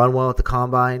did run well at the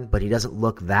combine, but he doesn't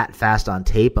look that fast on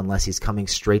tape unless he's coming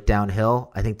straight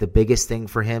downhill. I think the biggest thing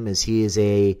for him is he is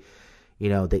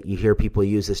that you hear people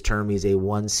use this term, he's a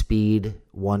one speed,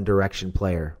 one direction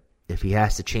player. If he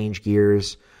has to change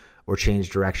gears or change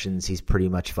directions, he's pretty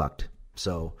much fucked.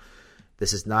 So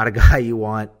this is not a guy you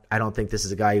want. I don't think this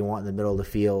is a guy you want in the middle of the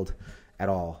field at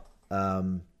all.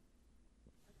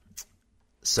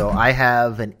 So I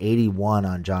have an 81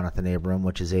 on Jonathan Abram,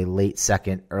 which is a late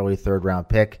second, early third round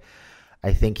pick.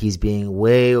 I think he's being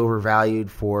way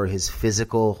overvalued for his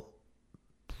physical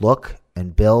look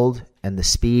and build and the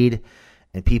speed,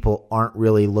 and people aren't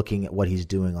really looking at what he's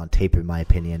doing on tape, in my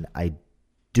opinion. I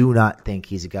do not think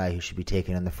he's a guy who should be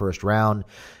taken in the first round.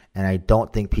 And I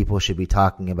don't think people should be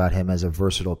talking about him as a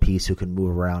versatile piece who can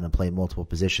move around and play multiple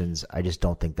positions. I just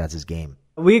don't think that's his game.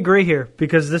 We agree here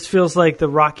because this feels like the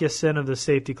Rock Ya-Sin of the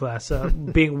safety class,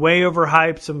 being way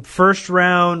overhyped, some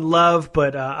first-round love,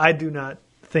 but I do not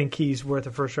think he's worth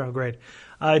a first-round grade.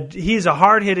 He's a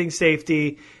hard-hitting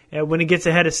safety. When he gets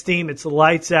ahead of steam, it's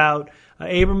lights out.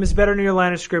 Abram is better near your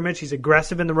line of scrimmage. He's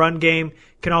aggressive in the run game,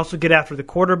 can also get after the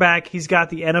quarterback. He's got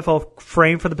the NFL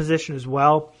frame for the position as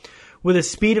well. With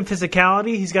his speed and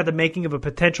physicality, he's got the making of a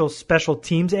potential special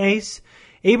teams ace.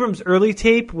 Abram's early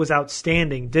tape was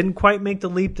outstanding. Didn't quite make the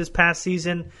leap this past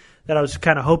season that I was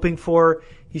kind of hoping for.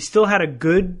 He still had a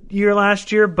good year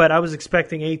last year, but I was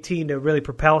expecting 18 to really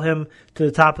propel him to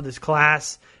the top of this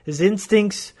class. His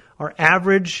instincts are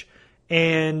average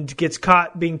and gets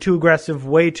caught being too aggressive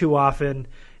way too often,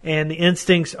 and the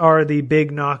instincts are the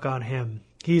big knock on him.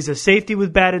 He's a safety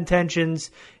with bad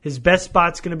intentions. His best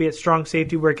spot's going to be at strong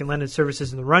safety where he can lend his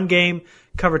services in the run game,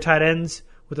 cover tight ends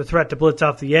with a threat to blitz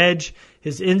off the edge.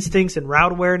 His instincts and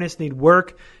route awareness need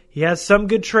work. He has some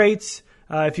good traits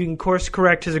if you can course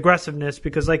correct his aggressiveness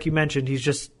because, like you mentioned, he's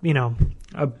just,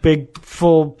 a big,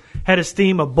 full head of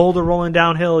steam, a boulder rolling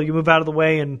downhill. You move out of the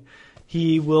way and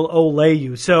he will olay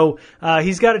you. So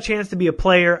he's got a chance to be a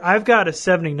player. I've got a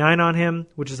 79 on him,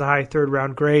 which is a high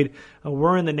third-round grade.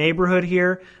 We're in the neighborhood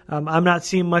here. I'm not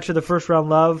seeing much of the first-round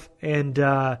love, and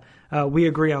we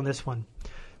agree on this one.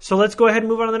 So let's go ahead and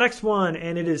move on to the next one,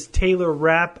 and it is Taylor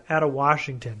Rapp out of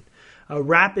Washington.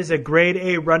 Rapp is a grade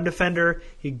A run defender.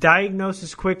 He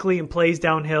diagnoses quickly and plays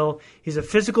downhill. He's a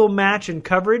physical match in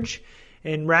coverage,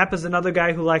 and Rapp is another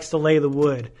guy who likes to lay the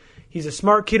wood. He's a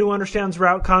smart kid who understands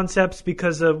route concepts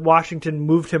because Washington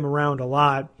moved him around a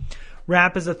lot.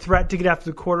 Rapp is a threat to get after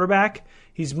the quarterback.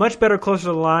 He's much better closer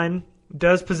to the line,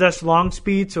 does possess long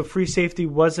speed, so free safety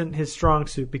wasn't his strong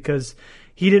suit because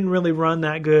he didn't really run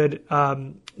that good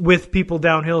with people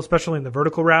downhill, especially in the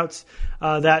vertical routes.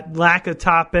 That lack of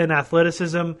top-end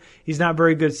athleticism, he's not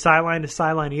very good sideline to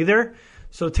sideline either.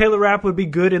 So Taylor Rapp would be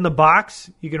good in the box.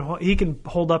 He can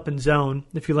hold up in zone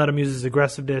if you let him use his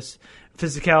aggressiveness,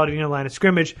 physicality in your line of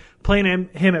scrimmage. Playing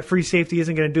him at free safety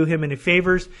isn't going to do him any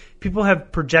favors. People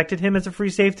have projected him as a free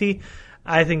safety.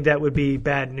 I think that would be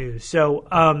bad news.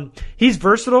 So he's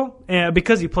versatile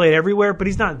because he played everywhere, but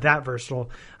he's not that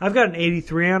versatile. I've got an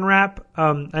 83 on Rapp.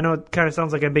 I know it kind of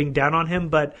sounds like I'm being down on him,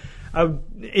 but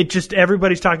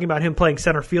everybody's talking about him playing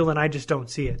center field, and I just don't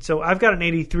see it. So I've got an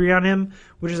 83 on him,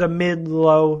 which is a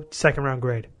mid-low second-round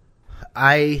grade.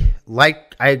 I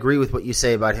agree with what you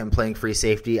say about him playing free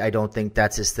safety. I don't think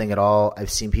that's his thing at all.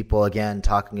 I've seen people, again,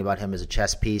 talking about him as a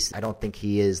chess piece. I don't think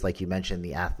he is, like you mentioned,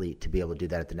 the athlete to be able to do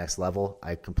that at the next level.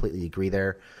 I completely agree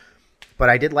there. But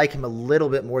I did like him a little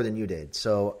bit more than you did.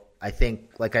 So I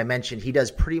think, like I mentioned, he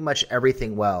does pretty much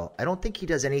everything well. I don't think he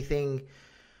does anything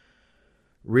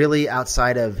really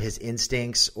outside of his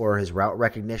instincts or his route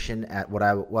recognition at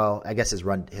I guess his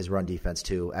run defense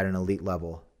too at an elite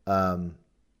level.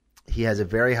 He has a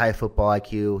very high football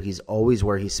IQ. He's always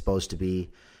where he's supposed to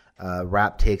be.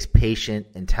 Rapp takes patient,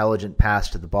 intelligent pass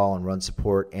to the ball and run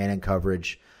support and in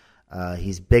coverage.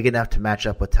 He's big enough to match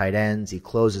up with tight ends. He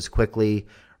closes quickly.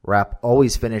 Rapp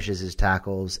always finishes his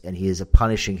tackles, and he is a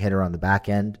punishing hitter on the back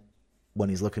end when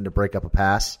he's looking to break up a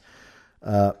pass.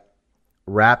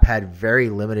 Rapp had very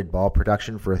limited ball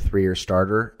production for a 3-year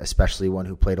starter, especially one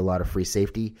who played a lot of free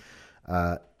safety.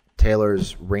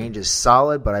 Taylor's range is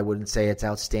solid, but I wouldn't say it's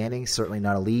outstanding. Certainly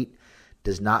not elite.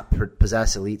 Does not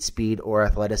possess elite speed or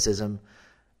athleticism.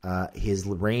 His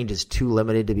range is too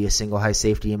limited to be a single high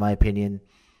safety, in my opinion.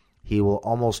 He will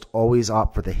almost always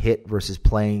opt for the hit versus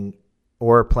playing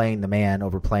the man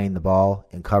over playing the ball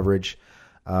in coverage.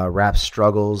 Rapp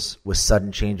struggles with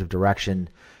sudden change of direction.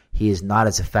 He is not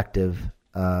as effective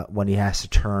when he has to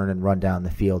turn and run down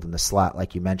the field in the slot,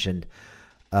 like you mentioned.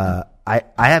 I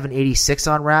have an 86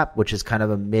 on Rapp, which is kind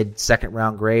of a mid-second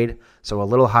round grade, so a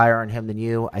little higher on him than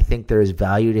you. I think there is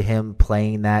value to him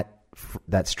playing that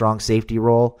strong safety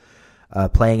role,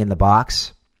 playing in the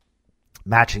box,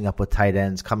 matching up with tight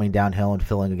ends, coming downhill and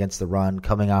filling against the run,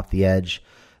 coming off the edge,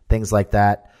 things like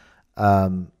that.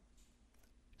 Kind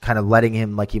of letting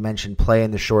him, like you mentioned, play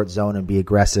in the short zone and be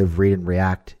aggressive, read and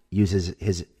react, use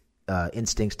his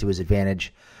instincts to his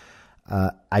advantage.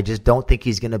 I just don't think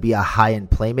he's going to be a high-end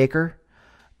playmaker,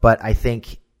 but I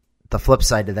think the flip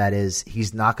side to that is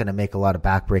he's not going to make a lot of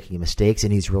back-breaking mistakes,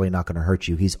 and he's really not going to hurt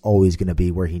you. He's always going to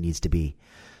be where he needs to be.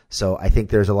 So I think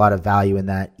there's a lot of value in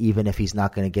that. Even if he's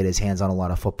not going to get his hands on a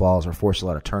lot of footballs or force a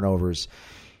lot of turnovers,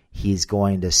 he's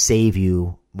going to save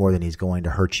you more than he's going to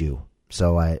hurt you.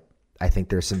 So I think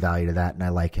there's some value to that, and I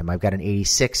like him. I've got an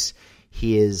 86.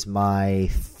 He is my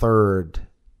third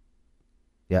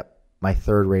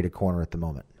rated corner at the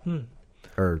moment.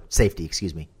 Or safety,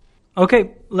 excuse me.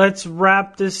 Okay, let's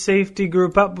wrap this safety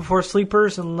group up before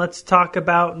sleepers, and let's talk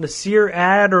about Nasir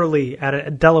Adderley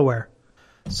at Delaware.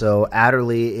 So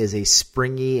Adderley is a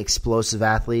springy, explosive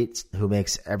athlete who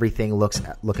makes everything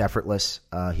look effortless.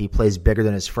 He plays bigger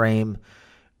than his frame,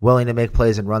 willing to make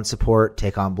plays in run support,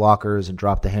 take on blockers, and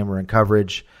drop the hammer in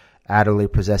coverage. Adderley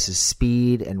possesses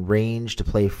speed and range to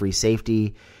play free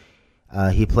safety.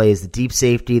 He plays the deep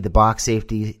safety, the box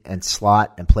safety, and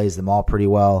slot, and plays them all pretty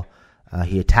well.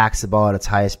 He attacks the ball at its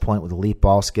highest point with elite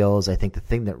ball skills. I think the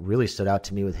thing that really stood out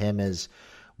to me with him is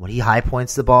when he high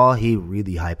points the ball, he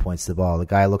really high points the ball. The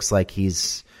guy looks like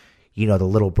he's, the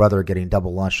little brother getting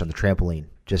double launched on the trampoline,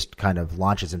 just kind of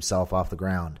launches himself off the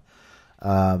ground.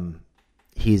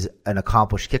 He's an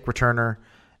accomplished kick returner,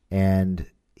 and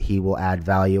he will add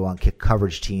value on kick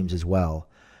coverage teams as well.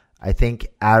 I think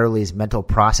Adderley's mental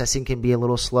processing can be a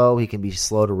little slow. He can be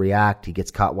slow to react. He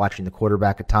gets caught watching the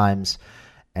quarterback at times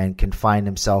and can find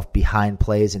himself behind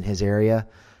plays in his area.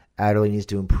 Adderley needs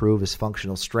to improve his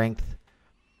functional strength.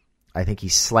 I think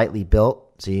he's slightly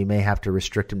built, so you may have to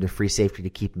restrict him to free safety to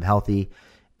keep him healthy,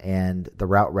 and the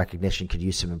route recognition could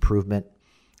use some improvement.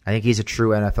 I think he's a true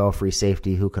NFL free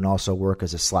safety who can also work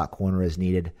as a slot corner as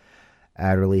needed.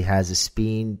 Adderley has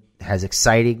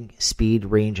exciting speed,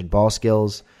 range, and ball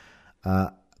skills.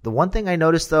 The one thing I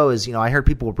noticed, though, is, I heard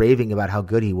people raving about how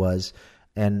good he was.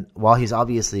 And while he's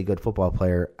obviously a good football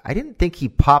player, I didn't think he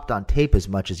popped on tape as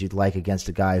much as you'd like against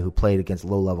a guy who played against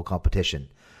low-level competition.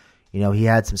 He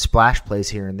had some splash plays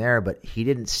here and there, but he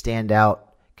didn't stand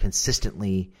out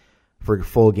consistently for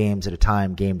full games at a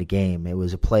time, game to game. It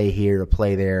was a play here, a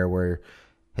play there, where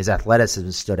his athleticism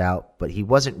stood out, but he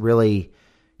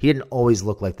didn't always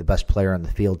look like the best player on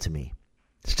the field to me.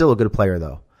 Still a good player,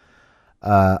 though.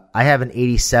 I have an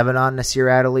 87 on Nasir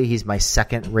Adderley. He's my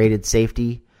second rated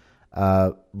safety.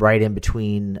 Right in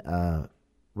between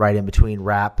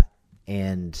Rapp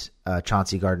and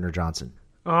Chauncey Gardner-Johnson.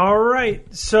 All right,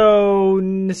 so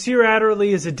Nasir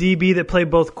Adderley is a DB that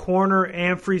played both corner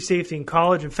and free safety in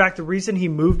college. In fact, the reason he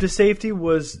moved to safety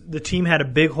was the team had a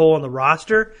big hole in the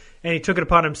roster, and he took it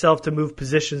upon himself to move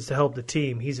positions to help the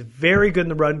team. He's very good in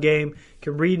the run game,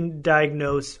 can read and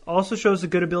diagnose, also shows a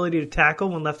good ability to tackle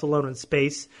when left alone in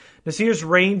space. Nasir's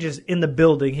range is in the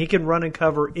building. He can run and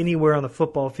cover anywhere on the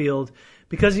football field.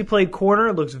 Because he played corner,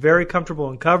 it looks very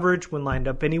comfortable in coverage when lined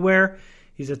up anywhere.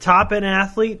 He's a top-end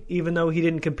athlete, even though he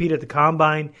didn't compete at the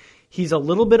Combine. He's a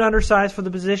little bit undersized for the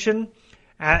position,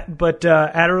 but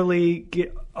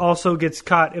Adderley also gets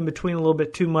caught in between a little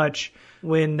bit too much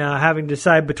when having to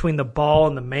decide between the ball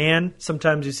and the man.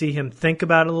 Sometimes you see him think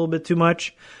about it a little bit too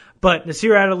much. But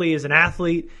Nasir Adderley is an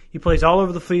athlete. He plays all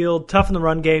over the field, tough in the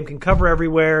run game, can cover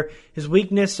everywhere. His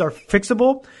weaknesses are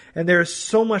fixable, and there's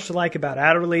so much to like about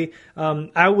Adderley.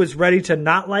 I was ready to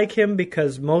not like him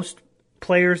because most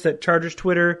players that Chargers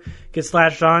Twitter gets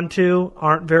latched on to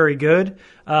aren't very good.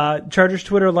 Chargers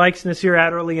Twitter likes Nasir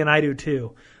Adderley, and I do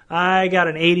too. I got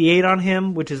an 88 on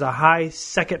him, which is a high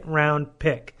second-round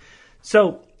pick.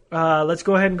 So let's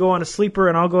go ahead and go on a sleeper,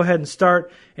 and I'll go ahead and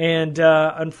start. And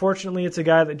unfortunately, it's a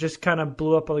guy that just kind of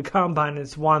blew up on the Combine.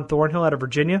 It's Juan Thornhill out of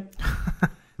Virginia.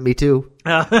 Me too.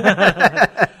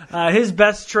 His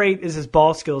best trait is his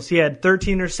ball skills. He had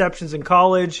 13 interceptions in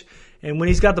college, and when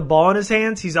he's got the ball in his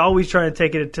hands, he's always trying to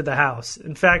take it to the house.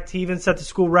 In fact, he even set the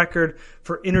school record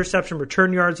for interception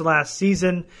return yards last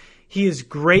season. He is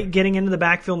great getting into the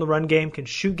backfield in the run game, can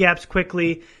shoot gaps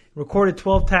quickly, recorded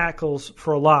 12 tackles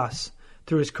for a loss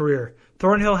through his career.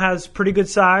 Thornhill has pretty good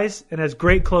size and has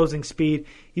great closing speed.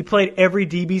 He played every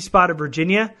DB spot at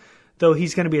Virginia, though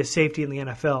he's going to be a safety in the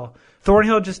NFL.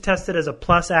 Thornhill just tested as a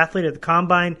plus athlete at the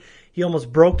Combine. He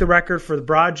almost broke the record for the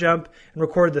broad jump and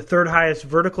recorded the third highest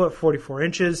vertical at 44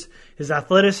 inches. His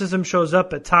athleticism shows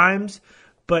up at times,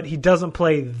 but he doesn't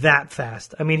play that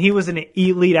fast. I mean, he was an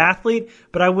elite athlete,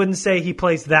 but I wouldn't say he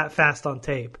plays that fast on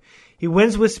tape. He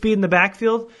wins with speed in the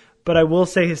backfield, but I will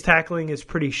say his tackling is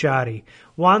pretty shoddy.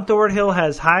 Juan Thornhill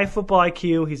has high football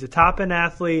IQ. He's a top-end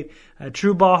athlete, a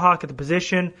true ball hawk at the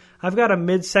position. I've got a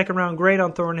mid-second round grade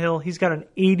on Thornhill. He's got an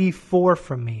 84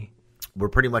 from me. We're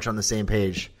pretty much on the same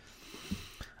page.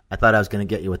 I thought I was going to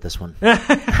get you with this one.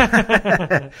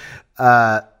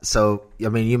 So, I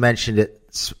mean, you mentioned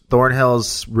it.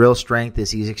 Thornhill's real strength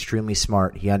is he's extremely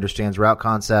smart. He understands route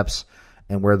concepts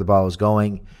and where the ball is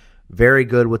going. Very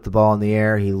good with the ball in the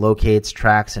air. He locates,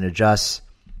 tracks, and adjusts.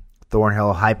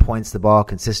 Thornhill high points the ball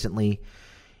consistently.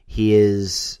 He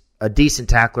is a decent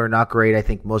tackler, not great. I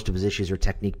think most of his issues are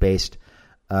technique-based.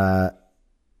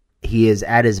 He is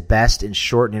at his best in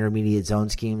short and intermediate zone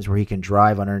schemes where he can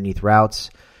drive underneath routes.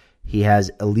 He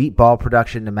has elite ball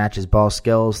production to match his ball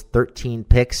skills, 13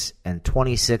 picks and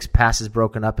 26 passes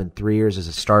broken up in 3 years as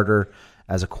a starter,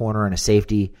 as a corner and a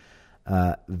safety.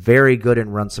 Very good in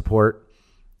run support.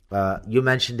 You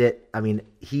mentioned it. I mean,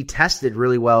 he tested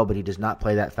really well, but he does not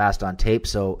play that fast on tape.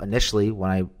 So initially,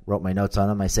 when I wrote my notes on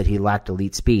him, I said he lacked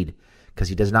elite speed because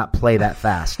he does not play that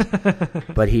fast.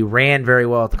 But he ran very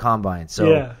well at the combine.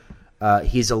 So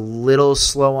he's a little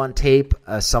slow on tape.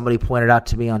 Somebody pointed out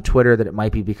to me on Twitter that it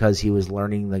might be because he was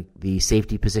learning the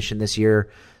safety position this year.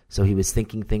 So he was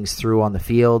thinking things through on the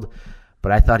field.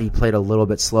 But I thought he played a little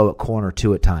bit slow at corner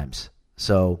too at times.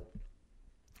 So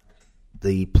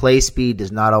the play speed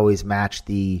does not always match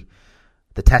the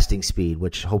testing speed,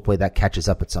 which hopefully that catches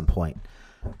up at some point.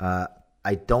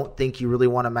 I don't think you really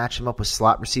want to match him up with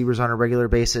slot receivers on a regular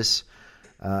basis.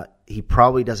 He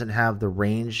probably doesn't have the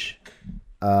range,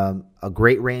 a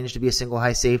great range to be a single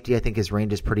high safety. I think his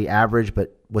range is pretty average,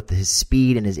 but with his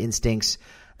speed and his instincts,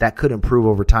 that could improve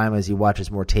over time as he watches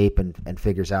more tape and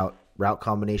figures out route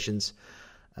combinations.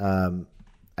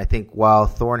 I think while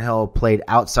Thornhill played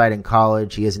outside in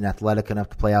college, he isn't athletic enough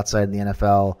to play outside in the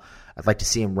NFL. I'd like to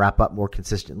see him wrap up more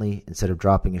consistently instead of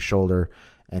dropping his shoulder,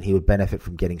 and he would benefit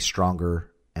from getting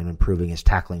stronger and improving his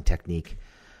tackling technique.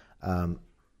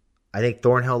 I think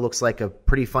Thornhill looks like a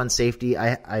pretty fun safety.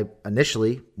 I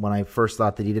initially, when I first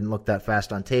thought that he didn't look that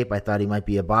fast on tape, I thought he might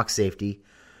be a box safety.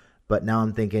 But now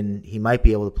I'm thinking he might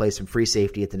be able to play some free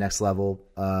safety at the next level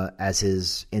as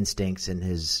his instincts and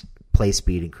his play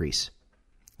speed increase.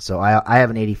 So I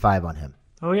have an 85 on him.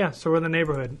 Oh, yeah, so we're in the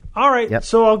neighborhood. All right, Yep.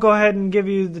 So I'll go ahead and give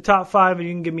you the top 5, and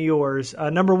you can give me yours.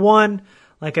 Number 1,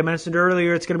 like I mentioned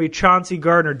earlier, it's going to be Chauncey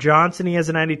Gardner-Johnson. He has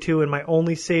a 92 and my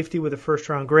only safety with a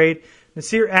first-round grade.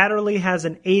 Nasir Adderley has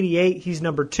an 88. He's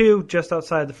number 2, just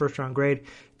outside the first-round grade.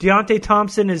 Deontay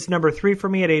Thompson is number 3 for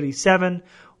me at 87.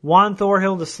 Juan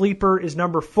Thornhill, the sleeper, is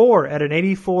number 4 at an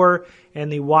 84.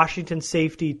 And the Washington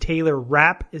safety Taylor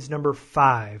Rapp is number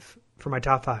 5 for my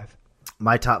top 5.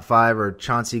 My top 5 are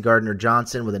Chauncey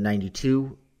Gardner-Johnson with a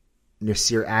 92.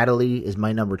 Nasir Adderley is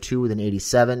my number 2 with an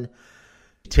 87.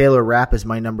 Taylor Rapp is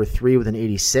my number 3 with an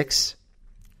 86.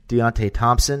 Deontay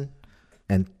Thompson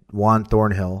and Juan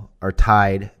Thornhill are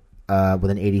tied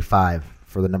with an 85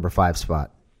 for the number 5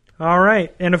 spot. All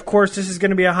right. And, of course, this is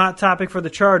going to be a hot topic for the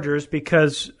Chargers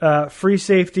because free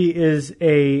safety is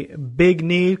a big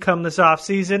need come this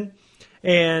offseason,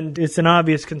 and it's an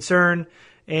obvious concern.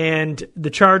 And the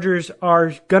Chargers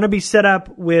are going to be set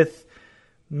up with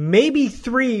maybe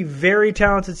 3 very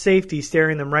talented safeties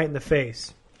staring them right in the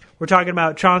face. We're talking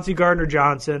about Chauncey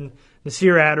Gardner-Johnson,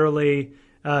 Nasir Adderley,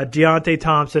 Deontay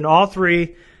Thompson, all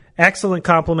 3 excellent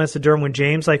compliments to Derwin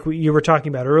James, like you were talking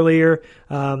about earlier.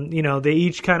 They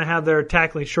each kind of have their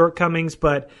tackling shortcomings,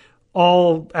 but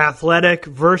all athletic,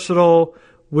 versatile,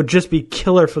 would just be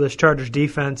killer for this Chargers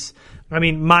defense. I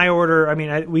mean, my order,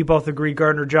 we both agree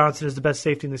Gardner-Johnson is the best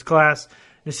safety in this class.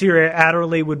 Nasir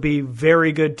Adderley would be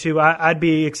very good, too. I'd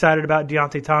be excited about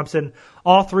Deontay Thompson.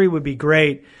 All 3 would be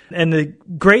great. And the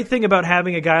great thing about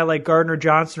having a guy like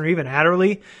Gardner-Johnson or even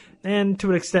Adderley, and to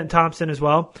an extent Thompson as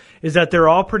well, is that they're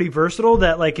all pretty versatile.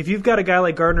 That, like, if you've got a guy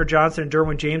like Gardner-Johnson and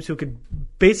Derwin James who could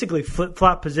basically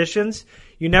flip-flop positions,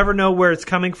 you never know where it's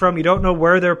coming from. You don't know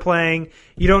where they're playing.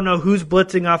 You don't know who's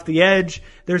blitzing off the edge.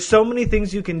 There's so many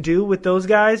things you can do with those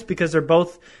guys because they're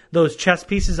both those chess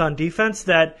pieces on defense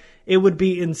that it would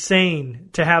be insane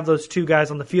to have those 2 guys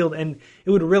on the field, and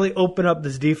it would really open up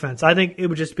this defense. I think it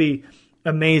would just be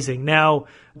amazing. Now,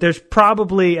 there's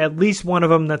probably at least one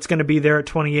of them that's going to be there at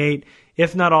 28,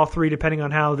 if not all 3, depending on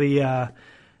how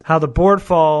the board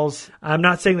falls. I'm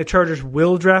not saying the Chargers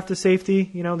will draft a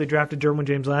safety. They drafted Derwin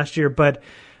James last year, but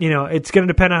it's going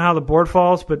to depend on how the board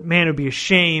falls. But man, it would be a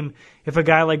shame if a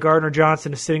guy like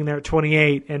Gardner-Johnson is sitting there at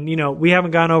 28. And we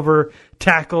haven't gone over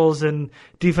tackles and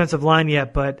defensive line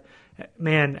yet, but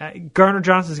man,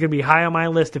 Gardner-Johnson is going to be high on my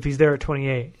list if he's there at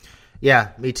 28. Yeah,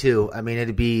 me too. I mean,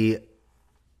 it'd be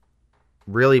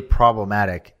really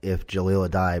problematic if Jaleel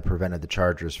Addae prevented the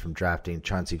Chargers from drafting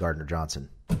Chauncey Gardner-Johnson.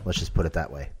 Let's just put it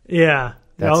that way. Yeah.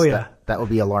 That would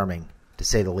be alarming, to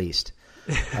say the least.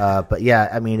 But yeah,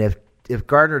 I mean, if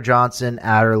Gardner-Johnson,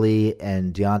 Adderley,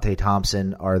 and Deontay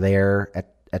Thompson are there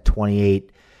at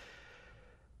 28,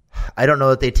 I don't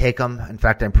know that they take them. In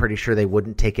fact, I'm pretty sure they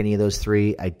wouldn't take any of those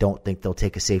 3. I don't think they'll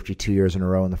take a safety 2 years in a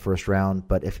row in the first round.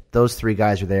 But if those 3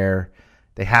 guys are there,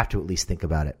 they have to at least think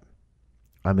about it.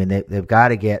 I mean, they've got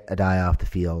to get Addae off the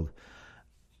field.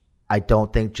 I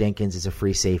don't think Jenkins is a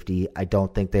free safety. I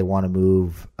don't think they want to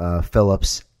move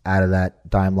Phillips out of that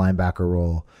dime linebacker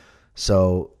role.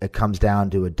 So it comes down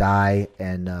to a Dye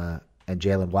and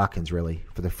Jalen Watkins, really,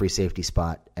 for the free safety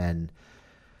spot. And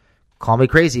call me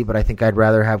crazy, but I think I'd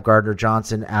rather have Gardner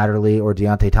Johnson, Adderley, or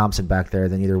Deontay Thompson back there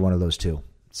than either one of those two.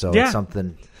 So it's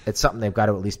something they've got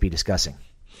to at least be discussing.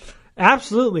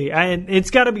 Absolutely. And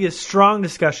it's got to be a strong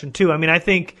discussion, too. I mean, I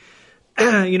think,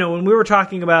 when we were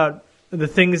talking about the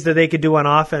things that they could do on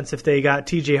offense if they got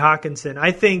TJ Hawkinson,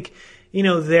 I think,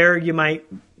 there you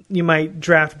might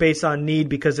draft based on need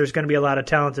because there's going to be a lot of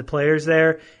talented players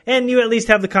there. And you at least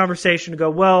have the conversation to go,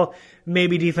 well,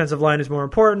 maybe defensive line is more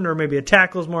important, or maybe a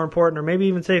tackle is more important, or maybe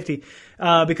even safety,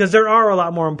 because there are a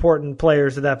lot more important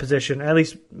players at that position, at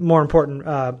least more important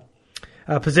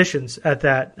positions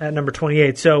at number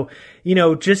 28. So,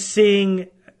 just seeing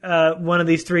one of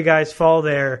these three guys fall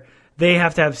there, they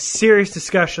have to have serious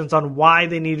discussions on why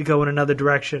they need to go in another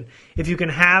direction. If you can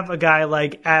have a guy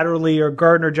like Adderley or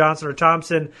Gardner Johnson or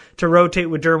Thompson to rotate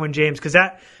with Derwin James, because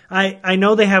I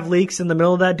know they have leaks in the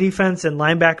middle of that defense, and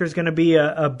linebacker is going to be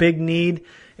a big need,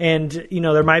 and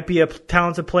there might be a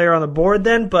talented player on the board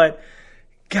then, but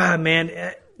God,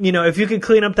 man, if you can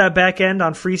clean up that back end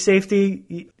on free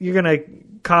safety, you're going to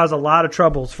cause a lot of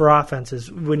troubles for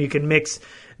offenses when you can mix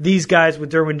these guys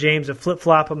with Derwin James and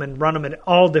flip-flop them and run them at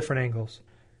all different angles.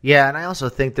 Yeah, and I also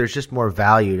think there's just more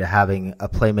value to having a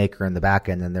playmaker in the back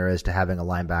end than there is to having a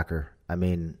linebacker. I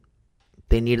mean,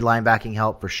 they need linebacking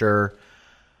help for sure.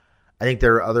 I think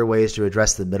there are other ways to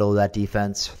address the middle of that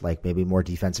defense, like maybe more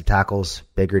defensive tackles,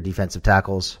 bigger defensive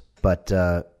tackles. But,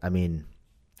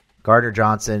 Gardner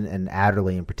Johnson and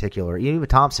Adderley in particular, even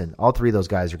Thompson, all three of those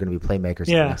guys are going to be playmakers at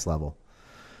the next level.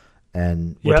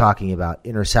 And we're talking about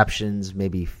interceptions,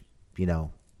 maybe,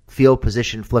 field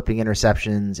position flipping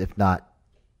interceptions, if not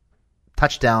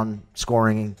touchdown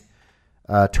scoring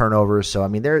turnovers. So, I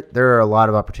mean, there are a lot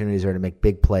of opportunities there to make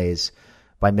big plays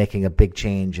by making a big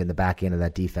change in the back end of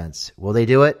that defense. Will they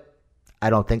do it?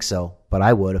 I don't think so, but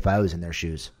I would if I was in their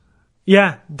shoes.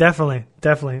 Yeah, definitely.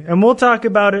 And we'll talk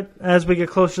about it as we get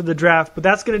closer to the draft, but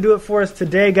that's going to do it for us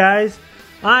today, guys.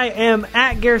 I am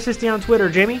at Garrett Sisti on Twitter.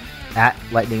 Jamie? At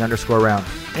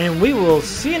Lightning_round. And we will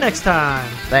see you next time.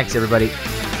 Thanks, everybody.